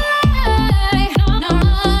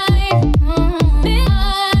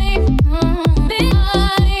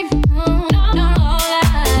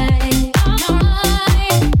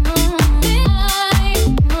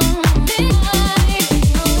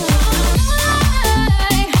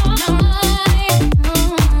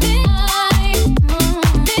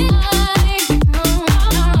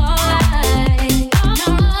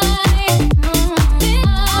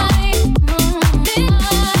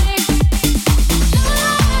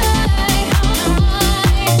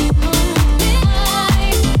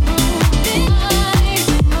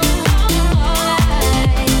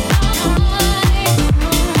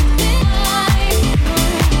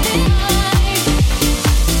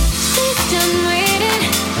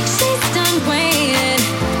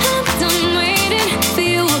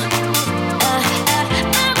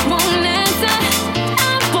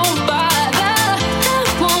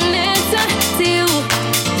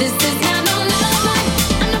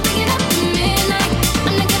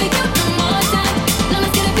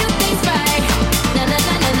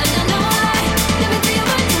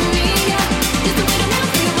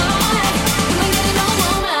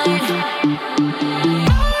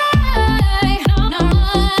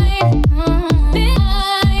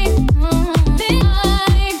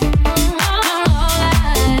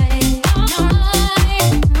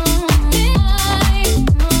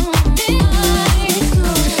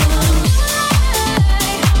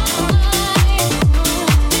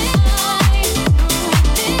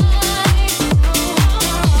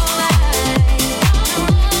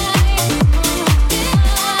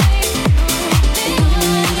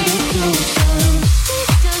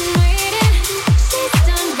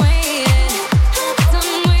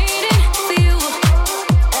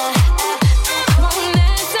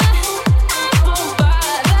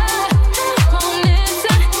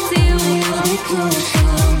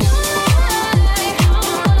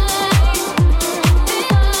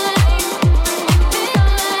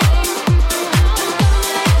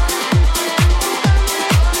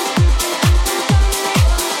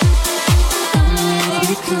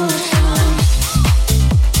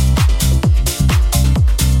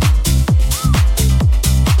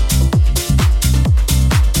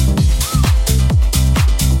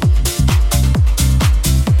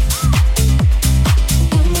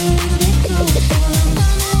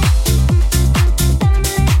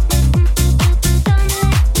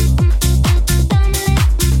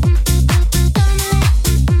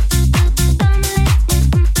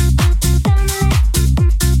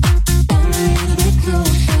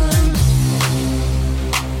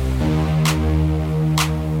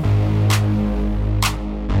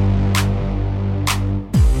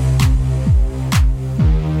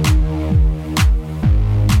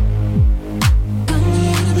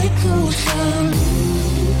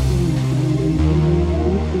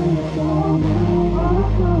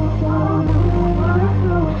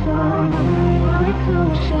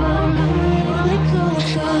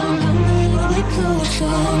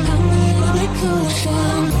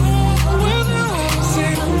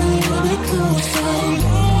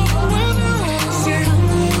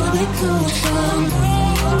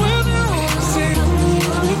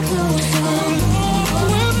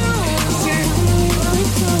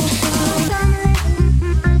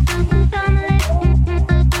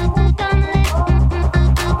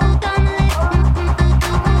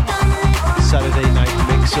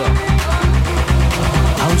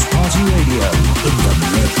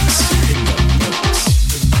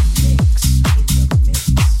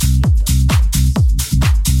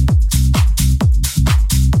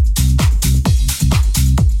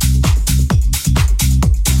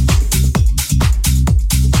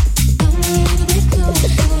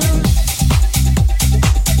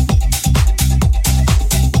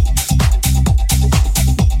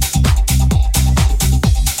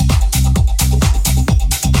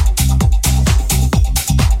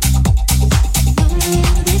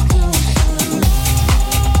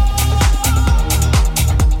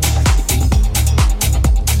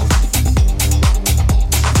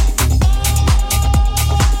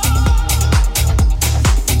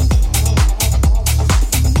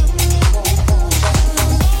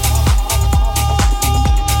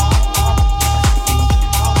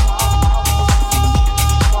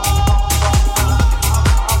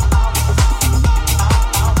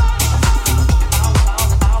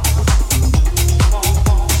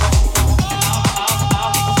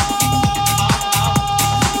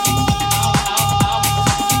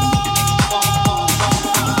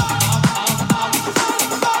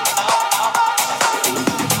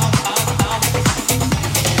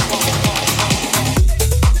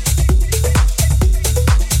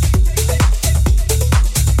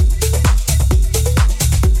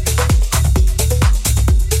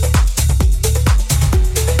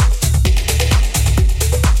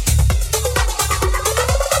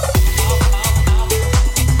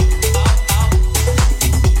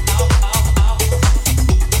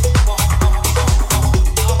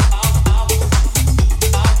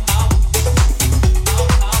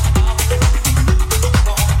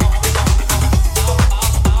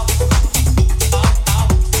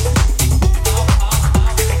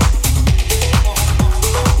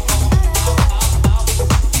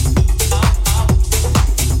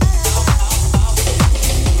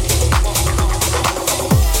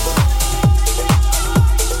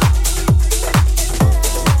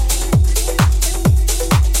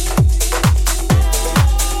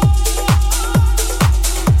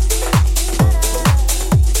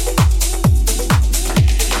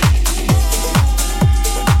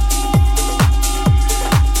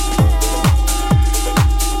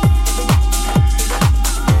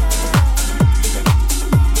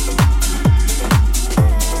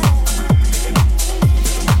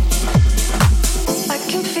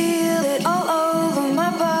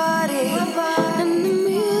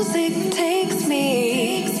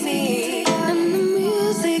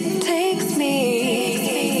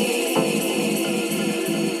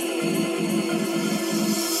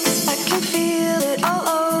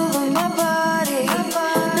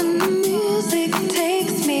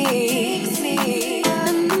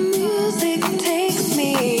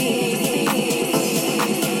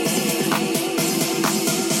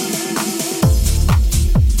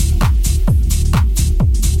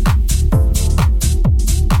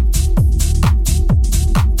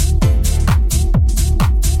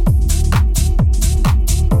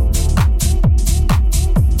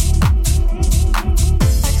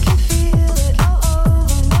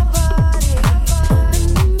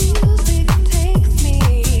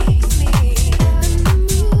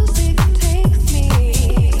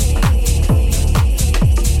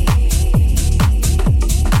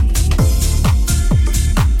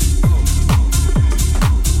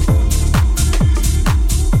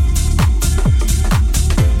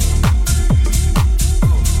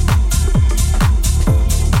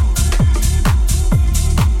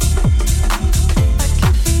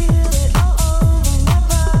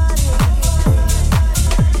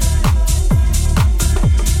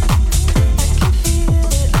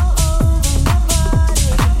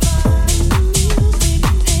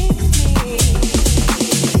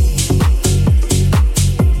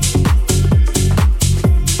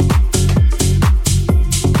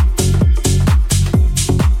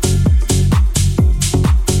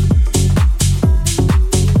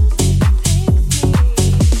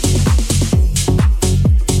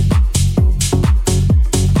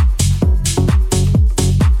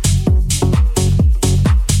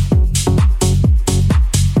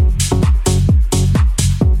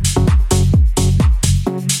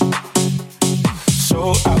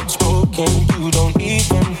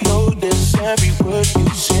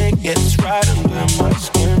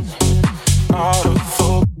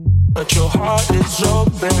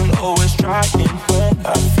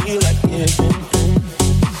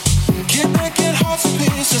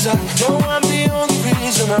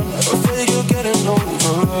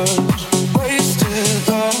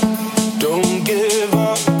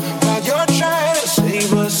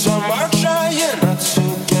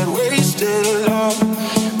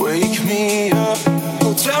 Wake me up.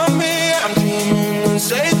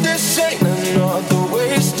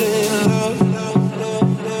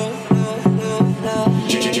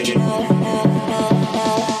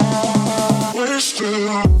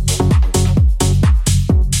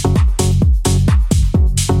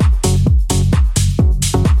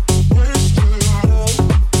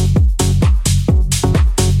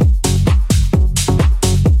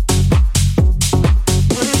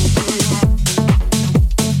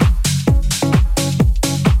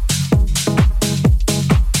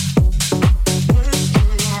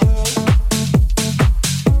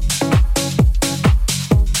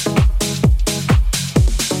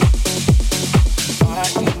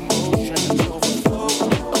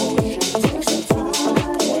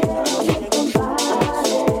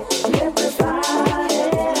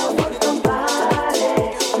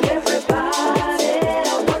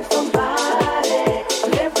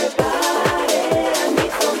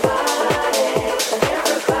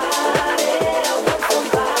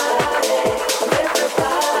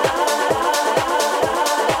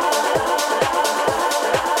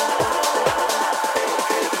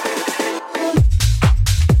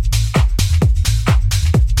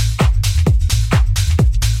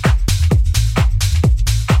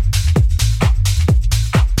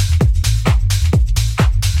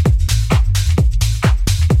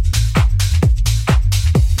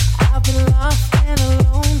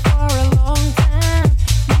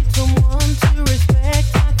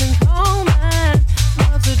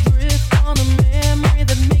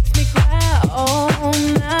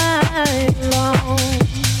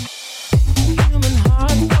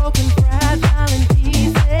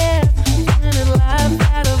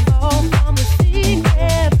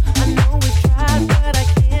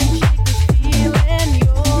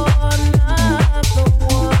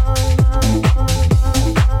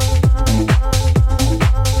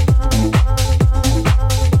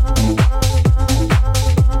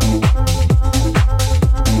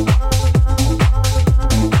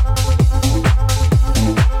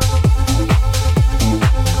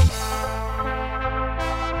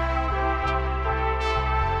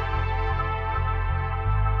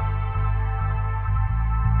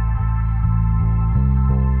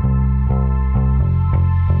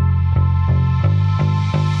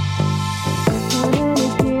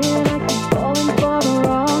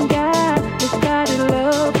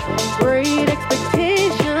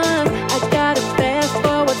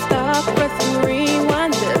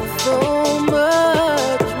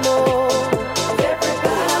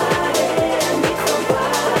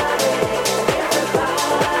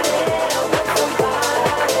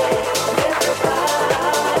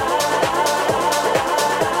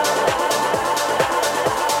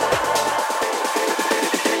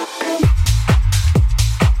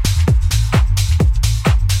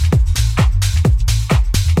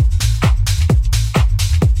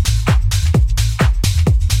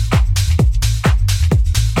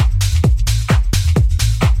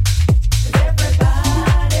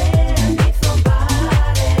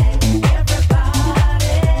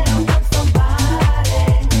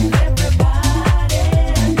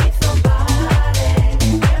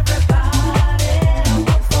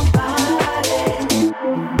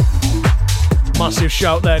 massive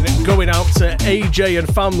shout then going out to AJ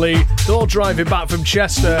and family. They're all driving back from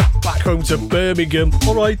Chester, back home to Birmingham.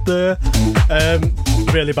 All right there.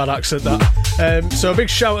 Really bad accent that. So a big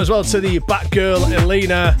shout as well to the Batgirl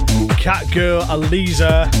Elena, Catgirl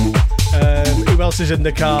Aliza. Who else is in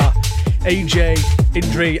the car? AJ,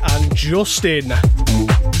 Indri and Justin.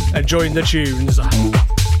 Enjoying the tunes.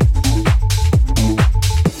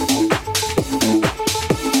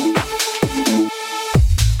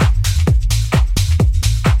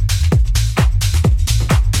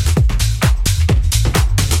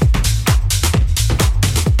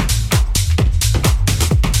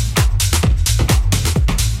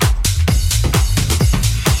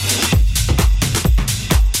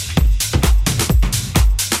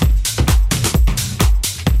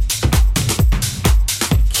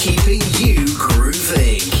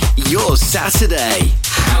 Saturday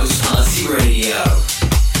House Party Radio.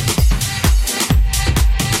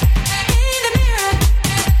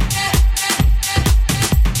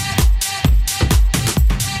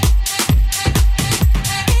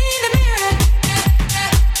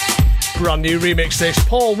 Brand new remix this,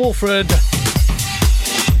 Paul Wolford,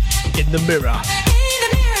 In the Mirror.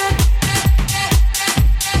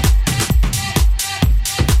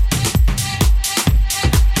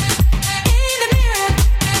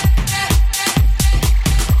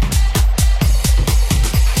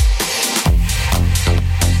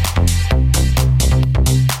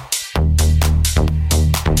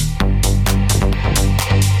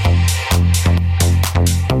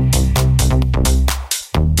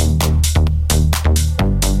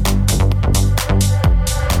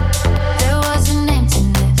 There was a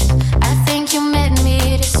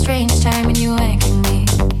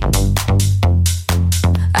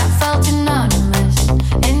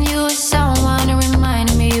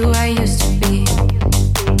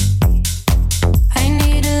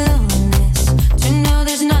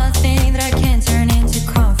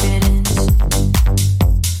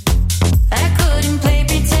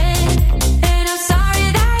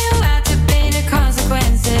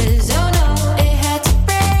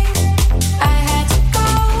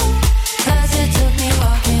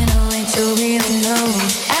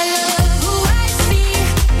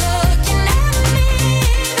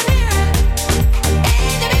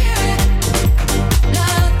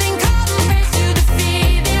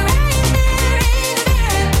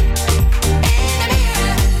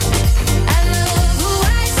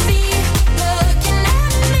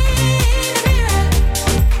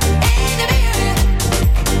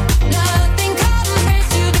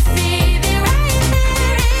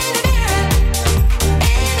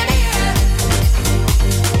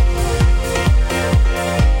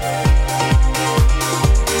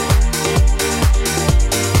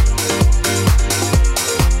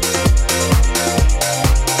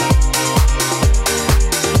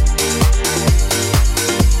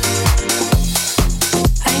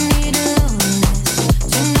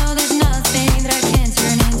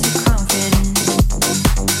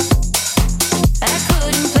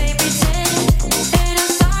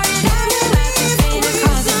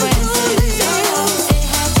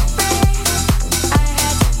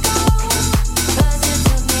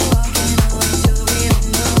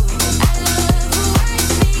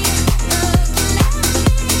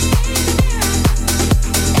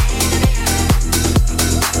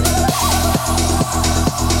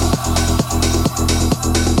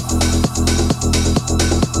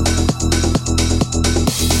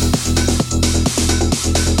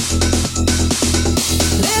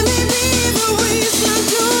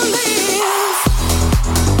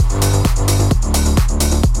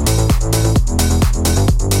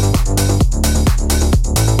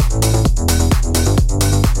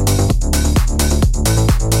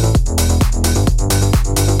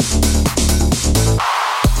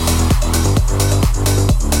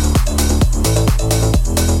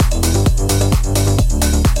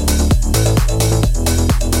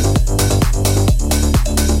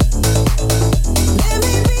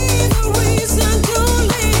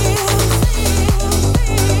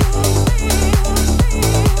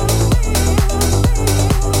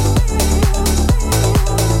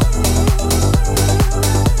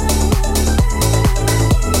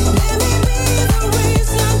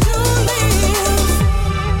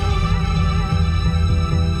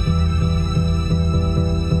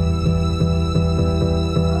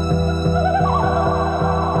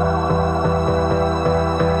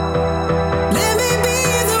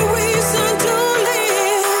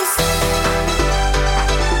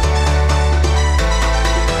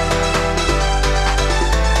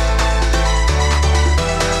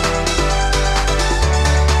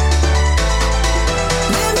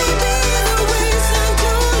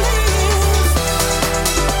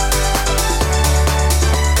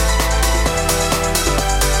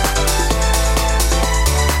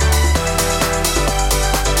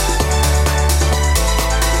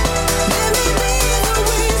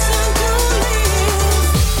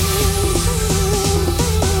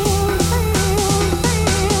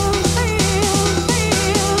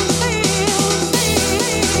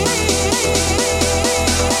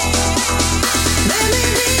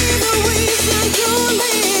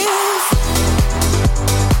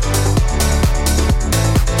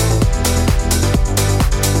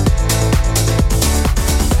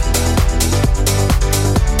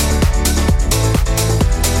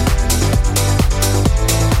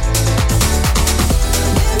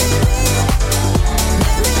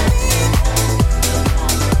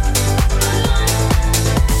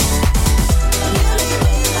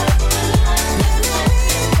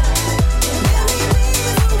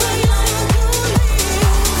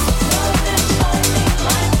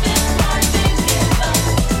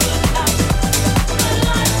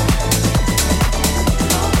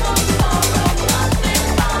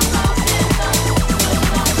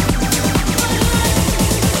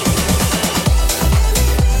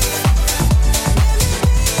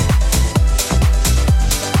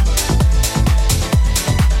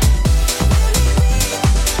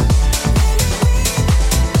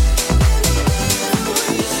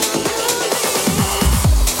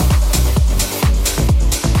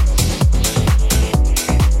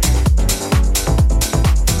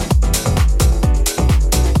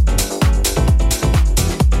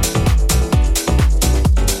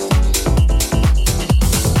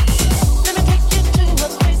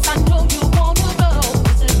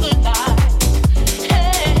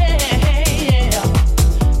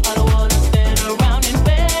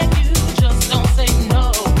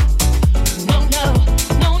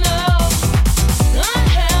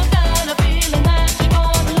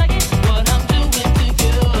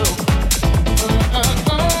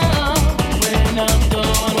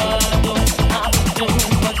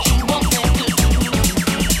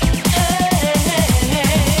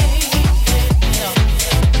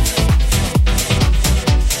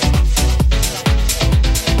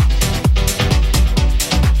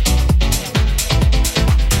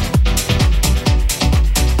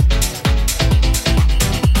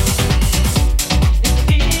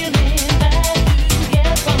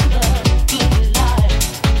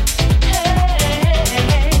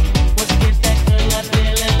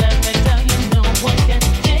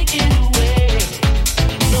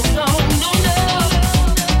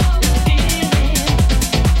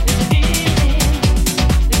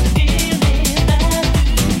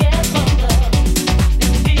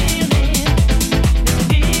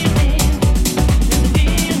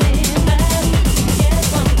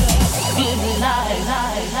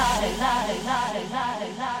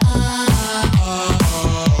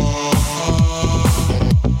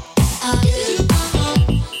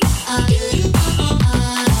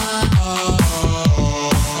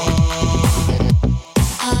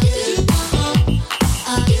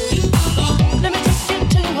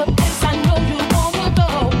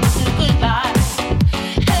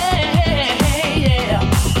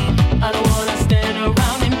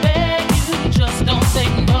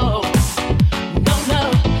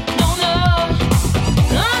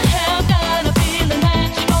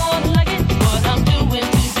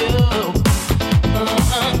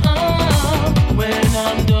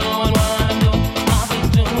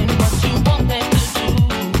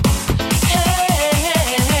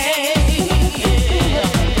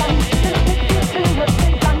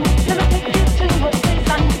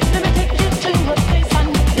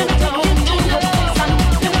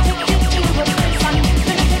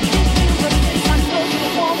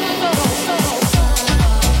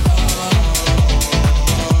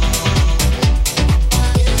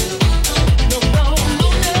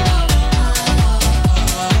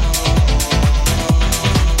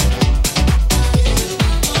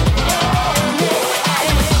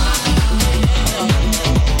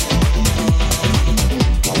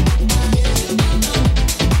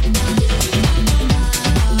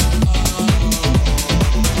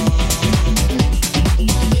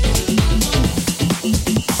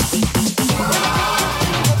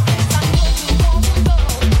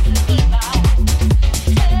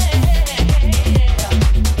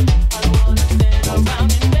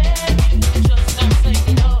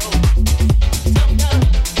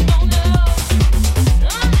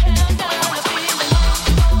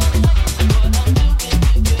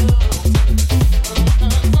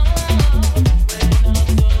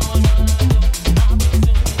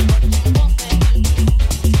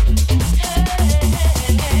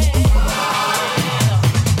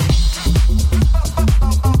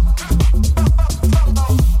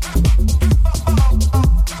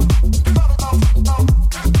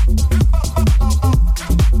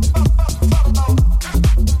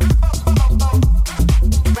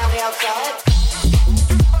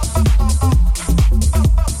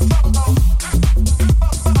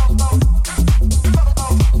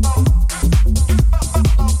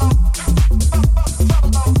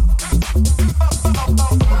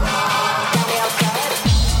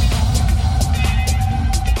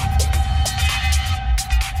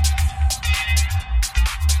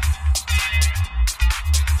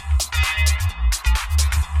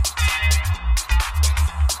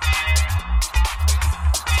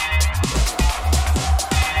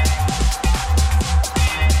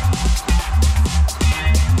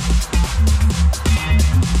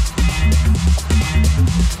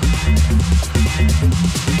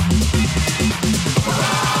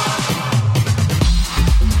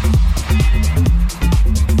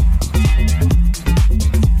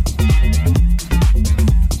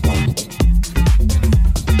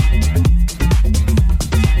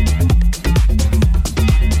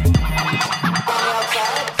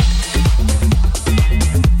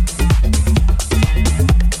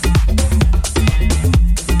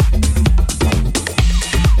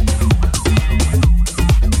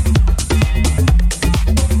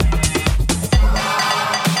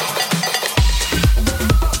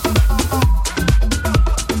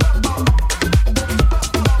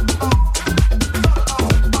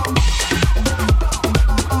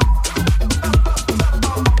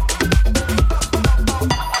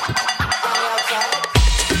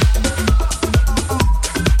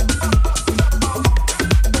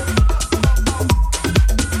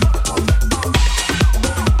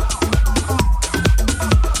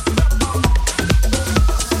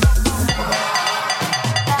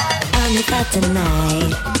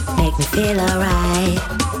feel alright.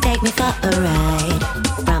 Take me for a ride.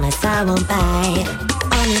 Promise I won't bite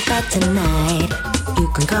on your butt tonight. You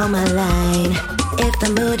can call my line if the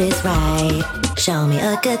mood is right. Show me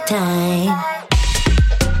a good time.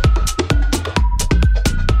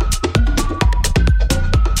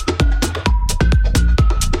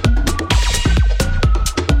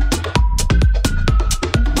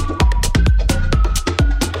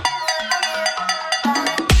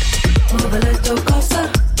 Move a little closer,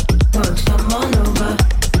 won't you come on over?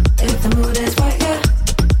 If the mood is right, yeah,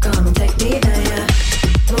 come and take me there, yeah.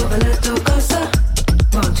 Move a little closer,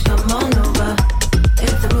 won't you come on over?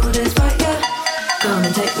 If the mood is right, yeah, come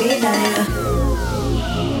and take me there, yeah.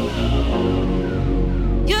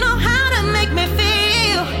 You know how to make me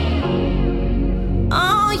feel.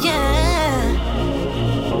 Oh yeah.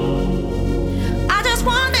 I just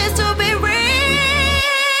want this to be real.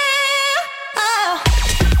 Oh.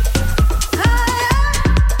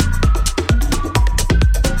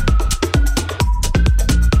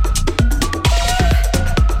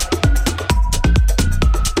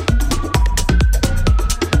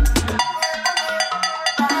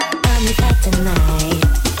 On your bed tonight,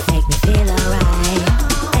 make me feel alright.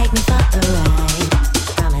 Take me for a ride.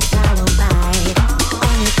 Promise I won't bite.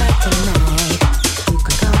 On your bed tonight, you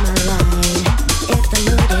can call my line if the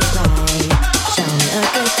mood is right. Show me a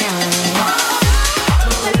good time.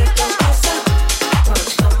 Move a little closer, won't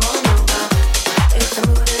you come on over? If the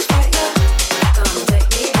mood is right, yeah, come and take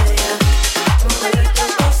me there, yeah. Move a little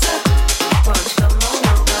closer, won't you come on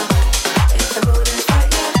over? If the mood is right,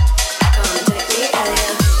 yeah, come and take me there,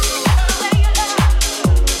 yeah.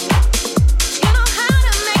 You know how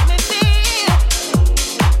to make me feel.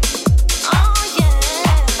 Oh yeah.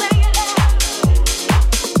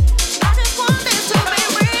 I just want this to be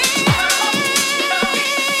real.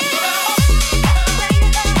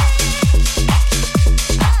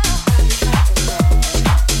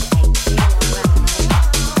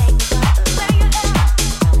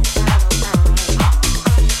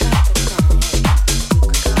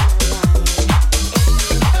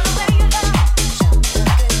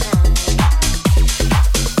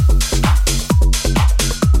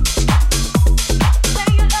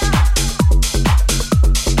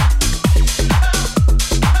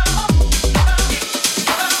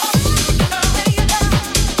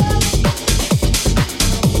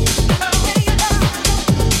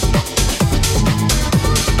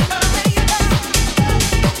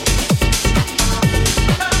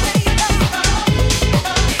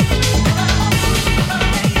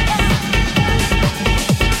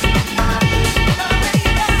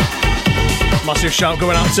 Massive shout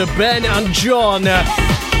going out to Ben and John.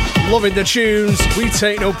 Loving the tunes. We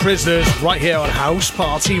take no prisoners right here on House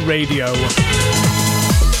Party Radio.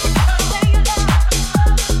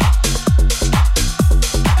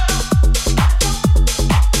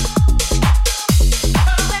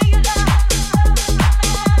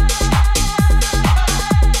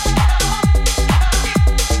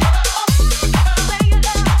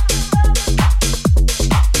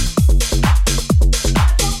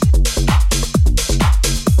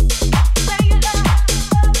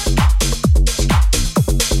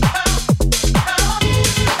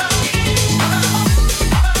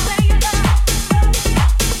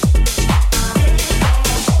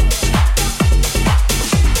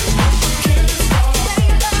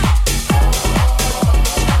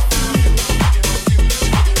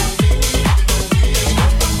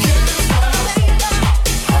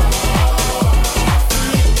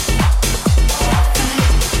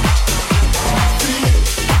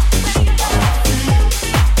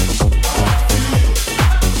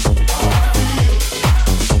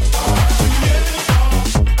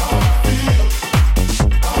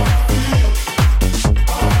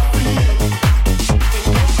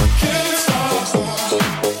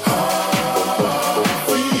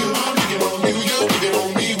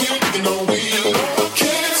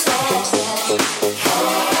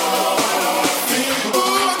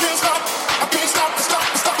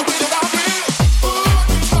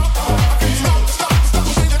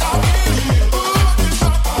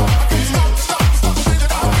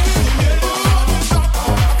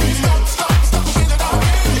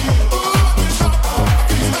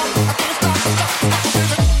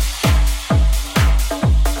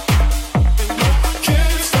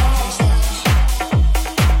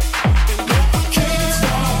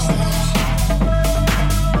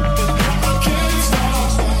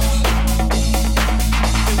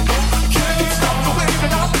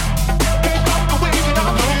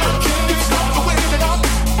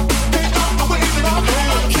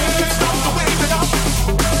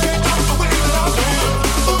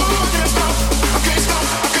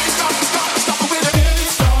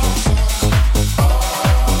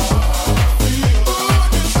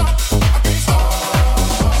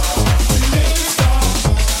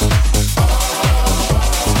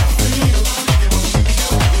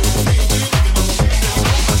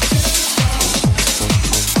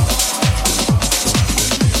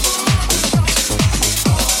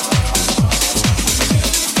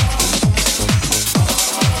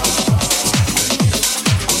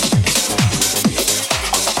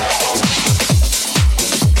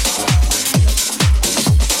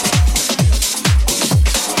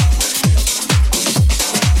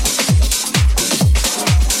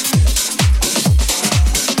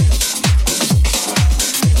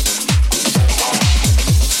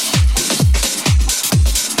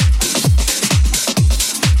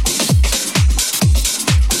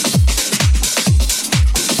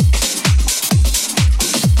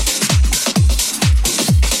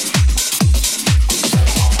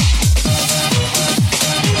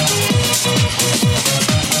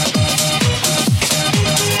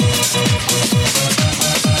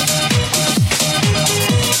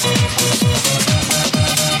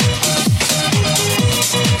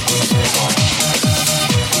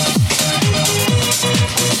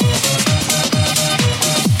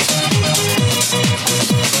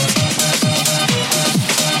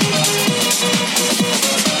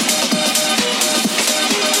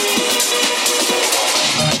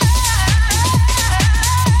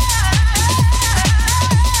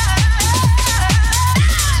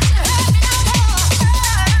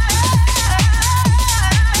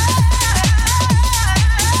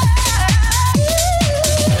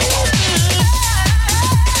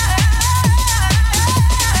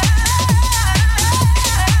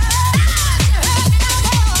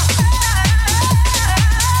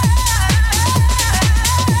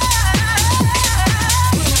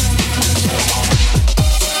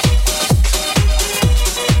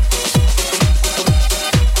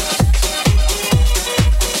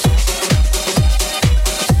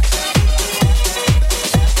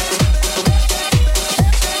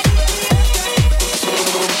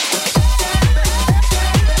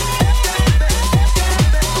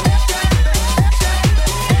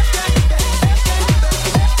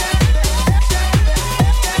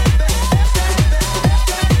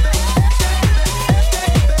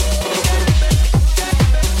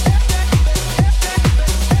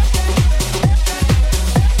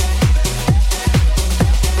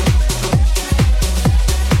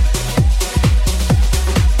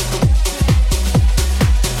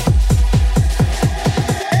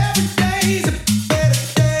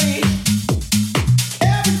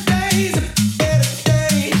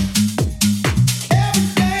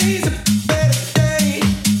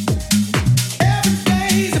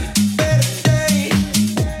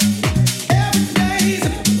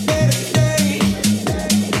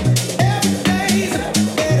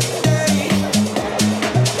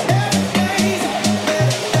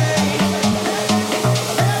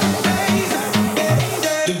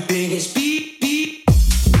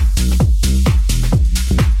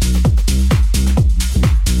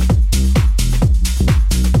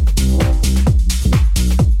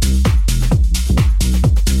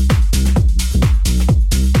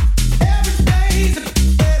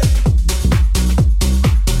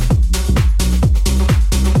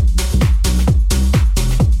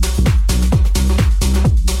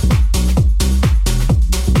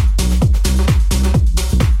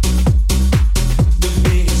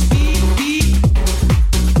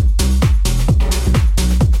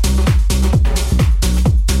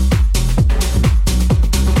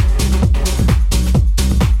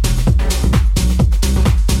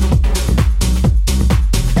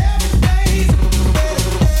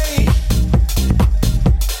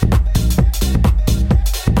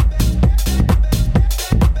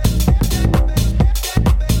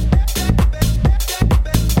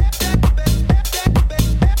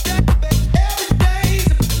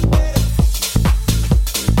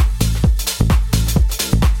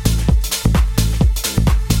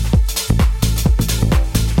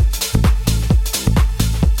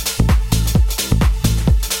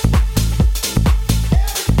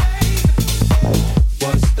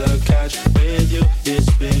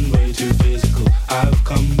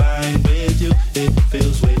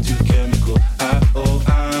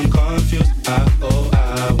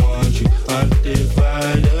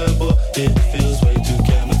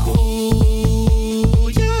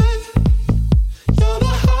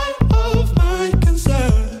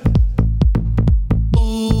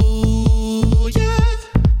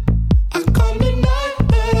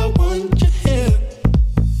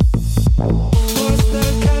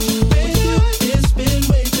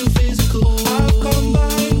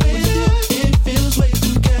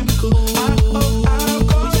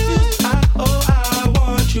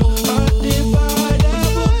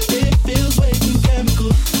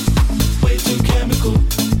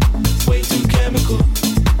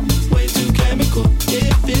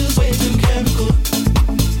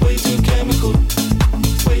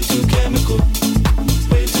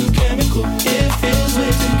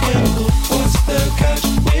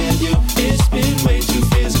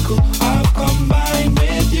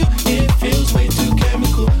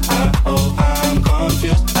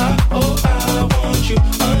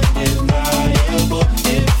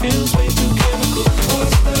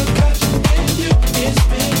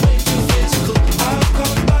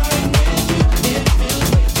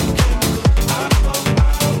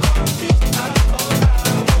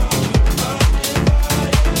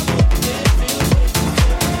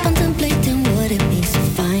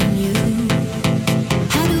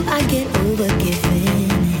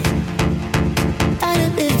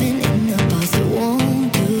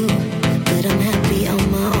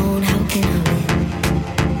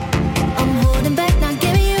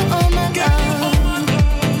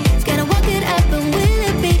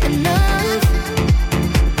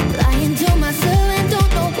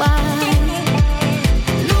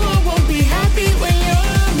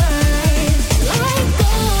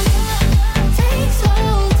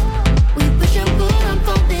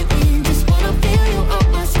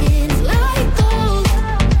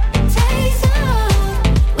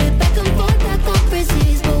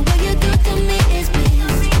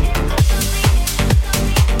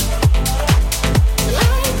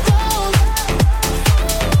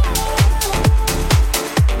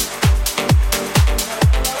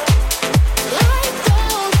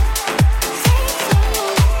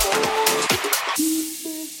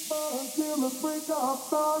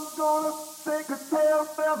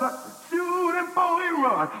 shoot him before he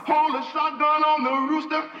run. Hold a shotgun on the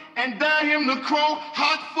rooster and dare him to crow.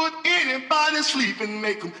 Hot foot anybody sleeping,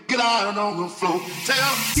 make him get out on the floor.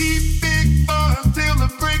 Tell keep big fun till the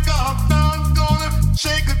break of dawn. Gonna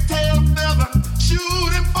shake a tail feather,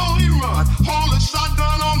 shoot him before he run. Hold a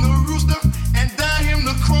shotgun on the rooster and dare him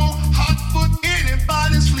to crow. Hot foot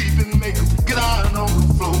anybody sleeping, make him get out on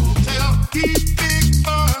the floor. Tell keep big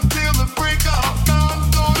fun till the break of dawn.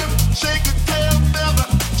 Gonna shake a tail feather,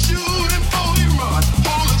 shoot him before he run.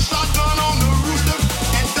 Hold a shotgun on the rooster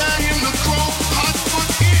and dare him to crow. Hot foot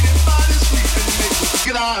anybody sleeping, make him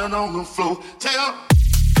get out on the floor. Tell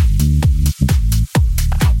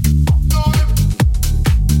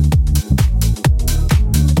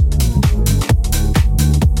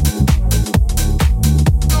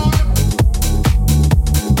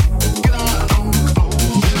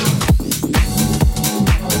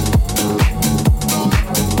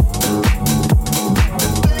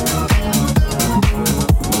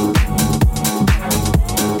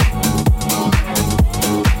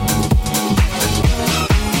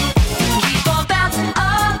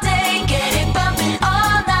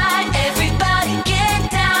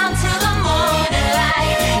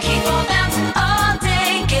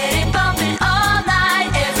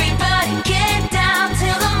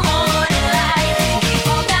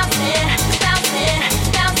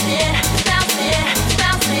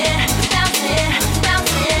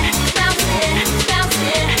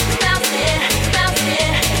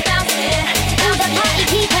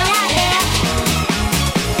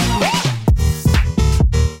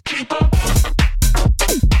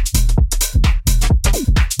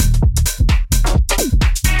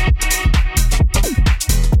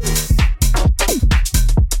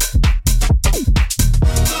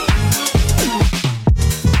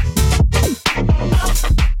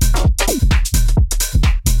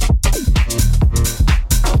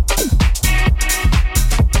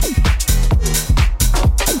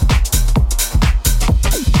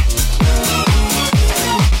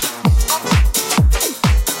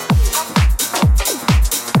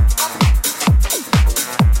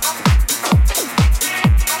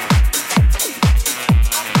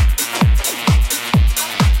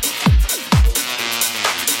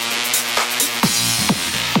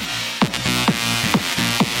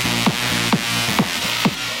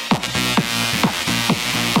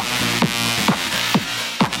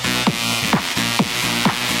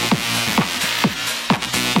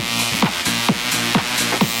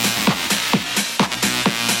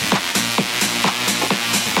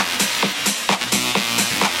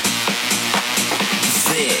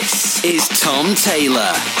is Tom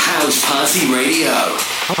Taylor, House Party Radio.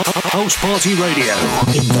 House Party Radio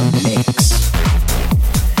in the mix.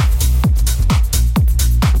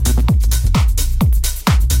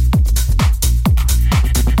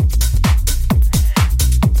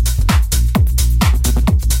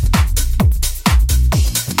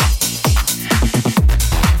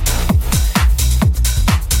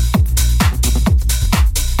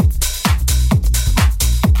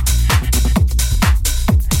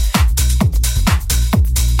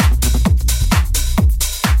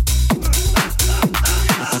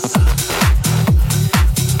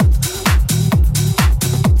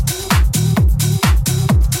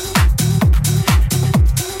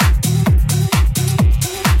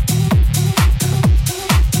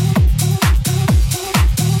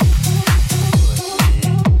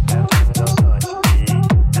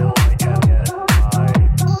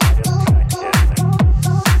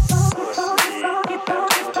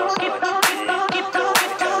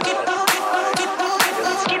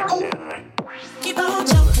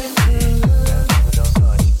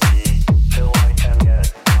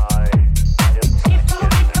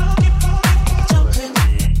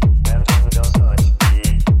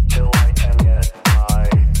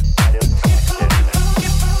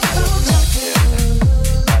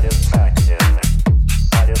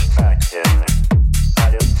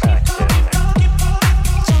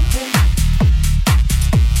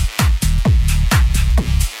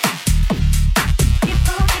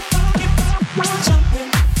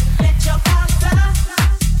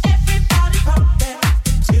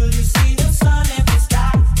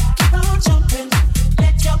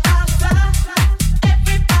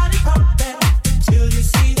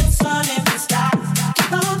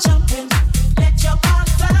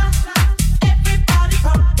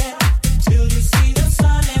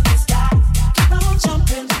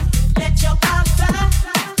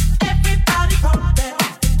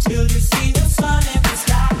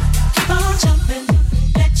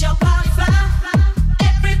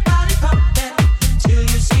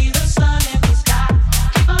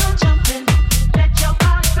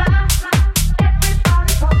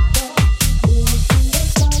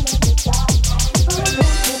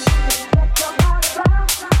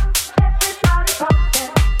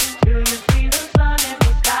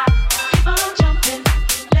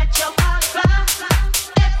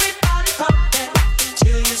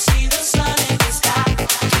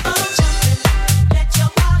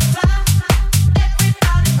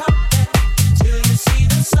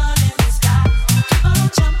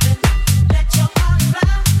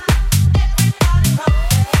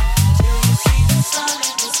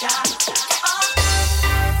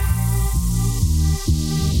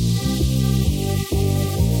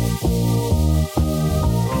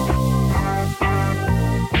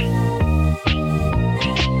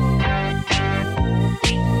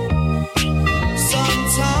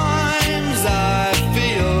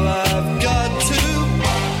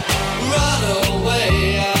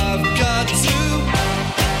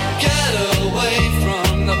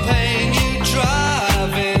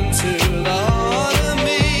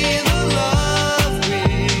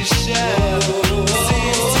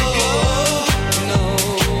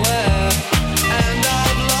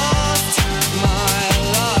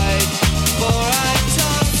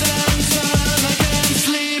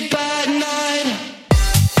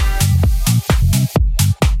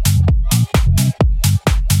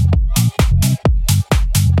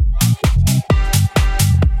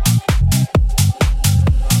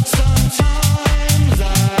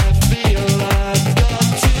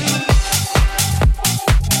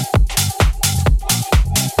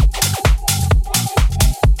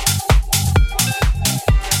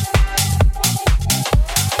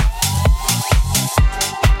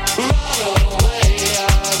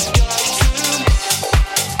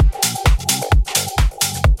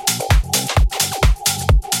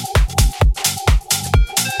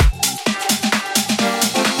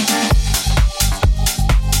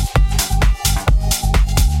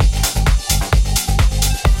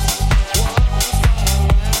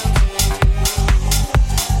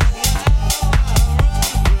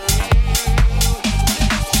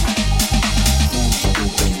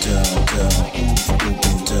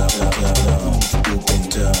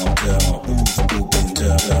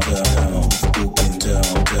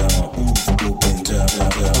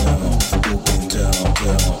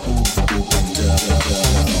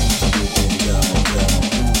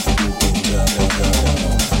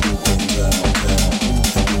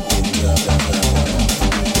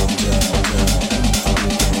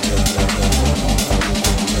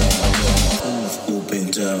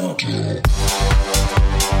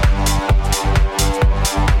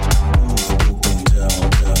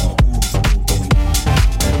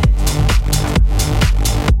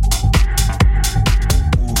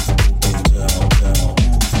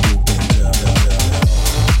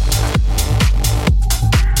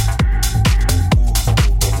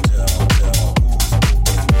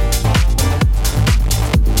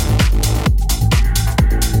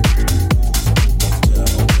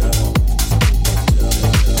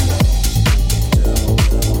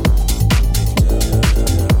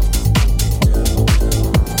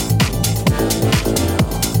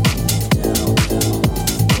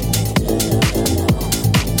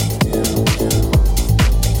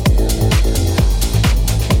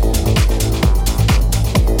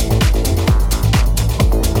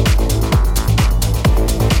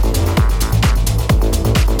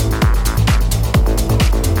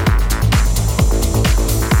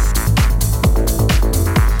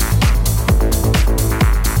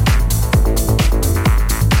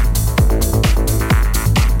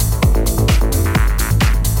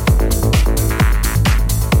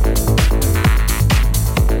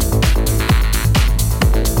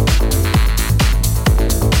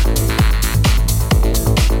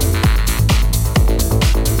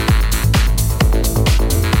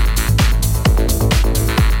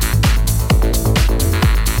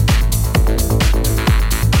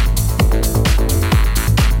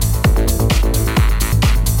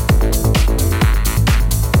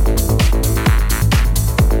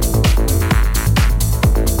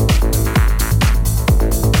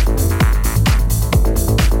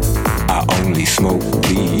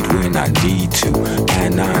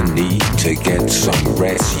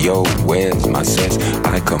 where's my cess?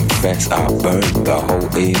 I confess I burned the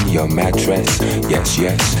hole in your mattress. Yes,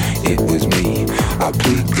 yes, it was me. I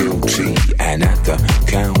plead guilty, and at the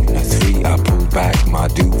count of 3 I pull back my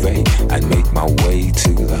duvet and make my way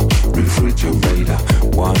to the refrigerator.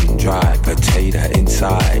 One dry potato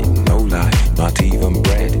inside, no lie, not even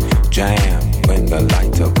bread. Jam when the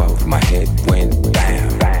light above my head went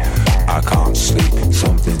bam. I can't sleep,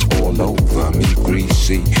 something's all over me,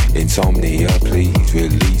 greasy. Insomnia, please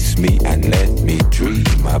release me and let me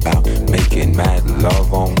dream about making mad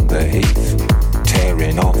love on the heath,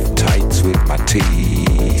 tearing off tights with my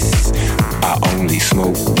teeth. I only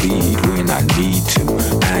smoke weed when I need to,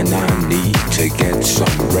 and I need to get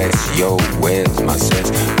some rest. Yo, where's my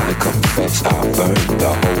cess? I confess I burned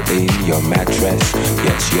the hole in your mattress.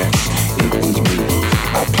 Yes, yes, it was me.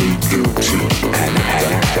 I plead guilty, and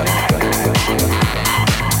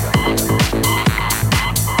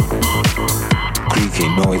creaky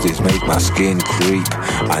noises make my skin creep.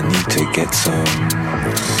 I need to get some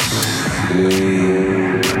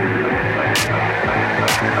sleep.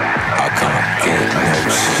 I can't get no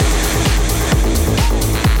sleep.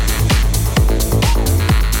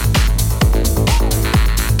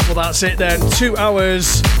 Well, that's it then. 2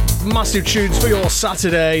 hours. Massive tunes for your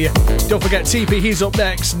Saturday. Don't forget TP, he's up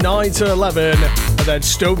next 9 to 11, and then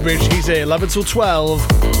Stonebridge, he's here 11 till 12.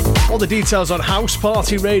 All the details on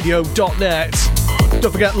housepartyradio.net.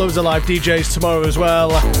 Don't forget loads of live DJs tomorrow as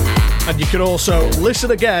well, and you can also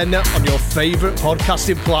listen again on your favourite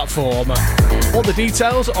podcasting platform. All the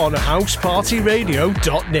details on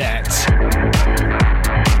housepartyradio.net.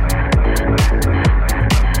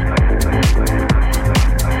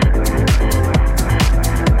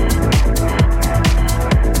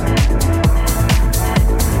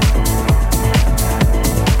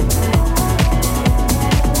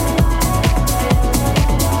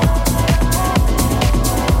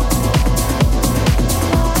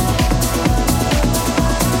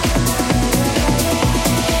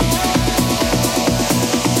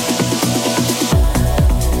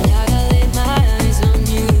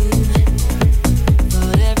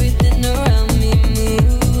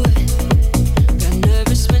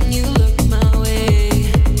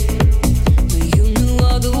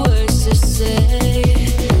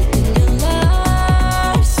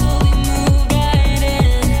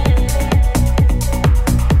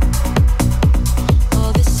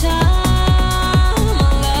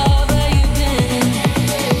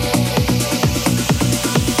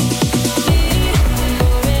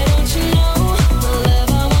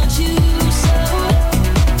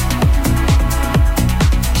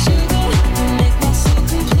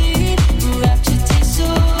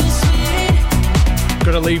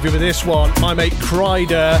 Leave you with this one. My mate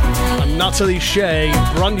Kryder and Natalie Shea,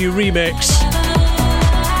 brand new remix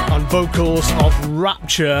on vocals of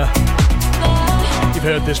Rapture. You've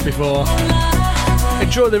heard this before.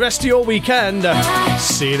 Enjoy the rest of your weekend.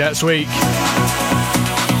 See you next week.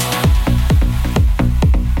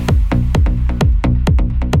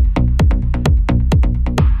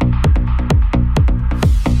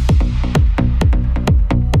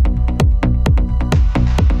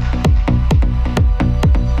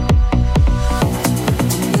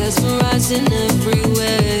 In every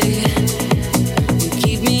way, you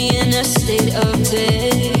keep me in a state of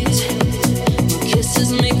daze. Your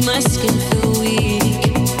kisses make my skin feel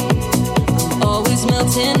weak. I'm always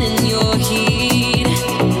melting in your heat.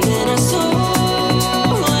 Then I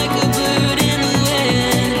soar like a bird in the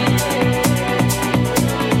wind.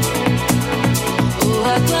 Oh, I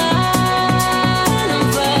fly.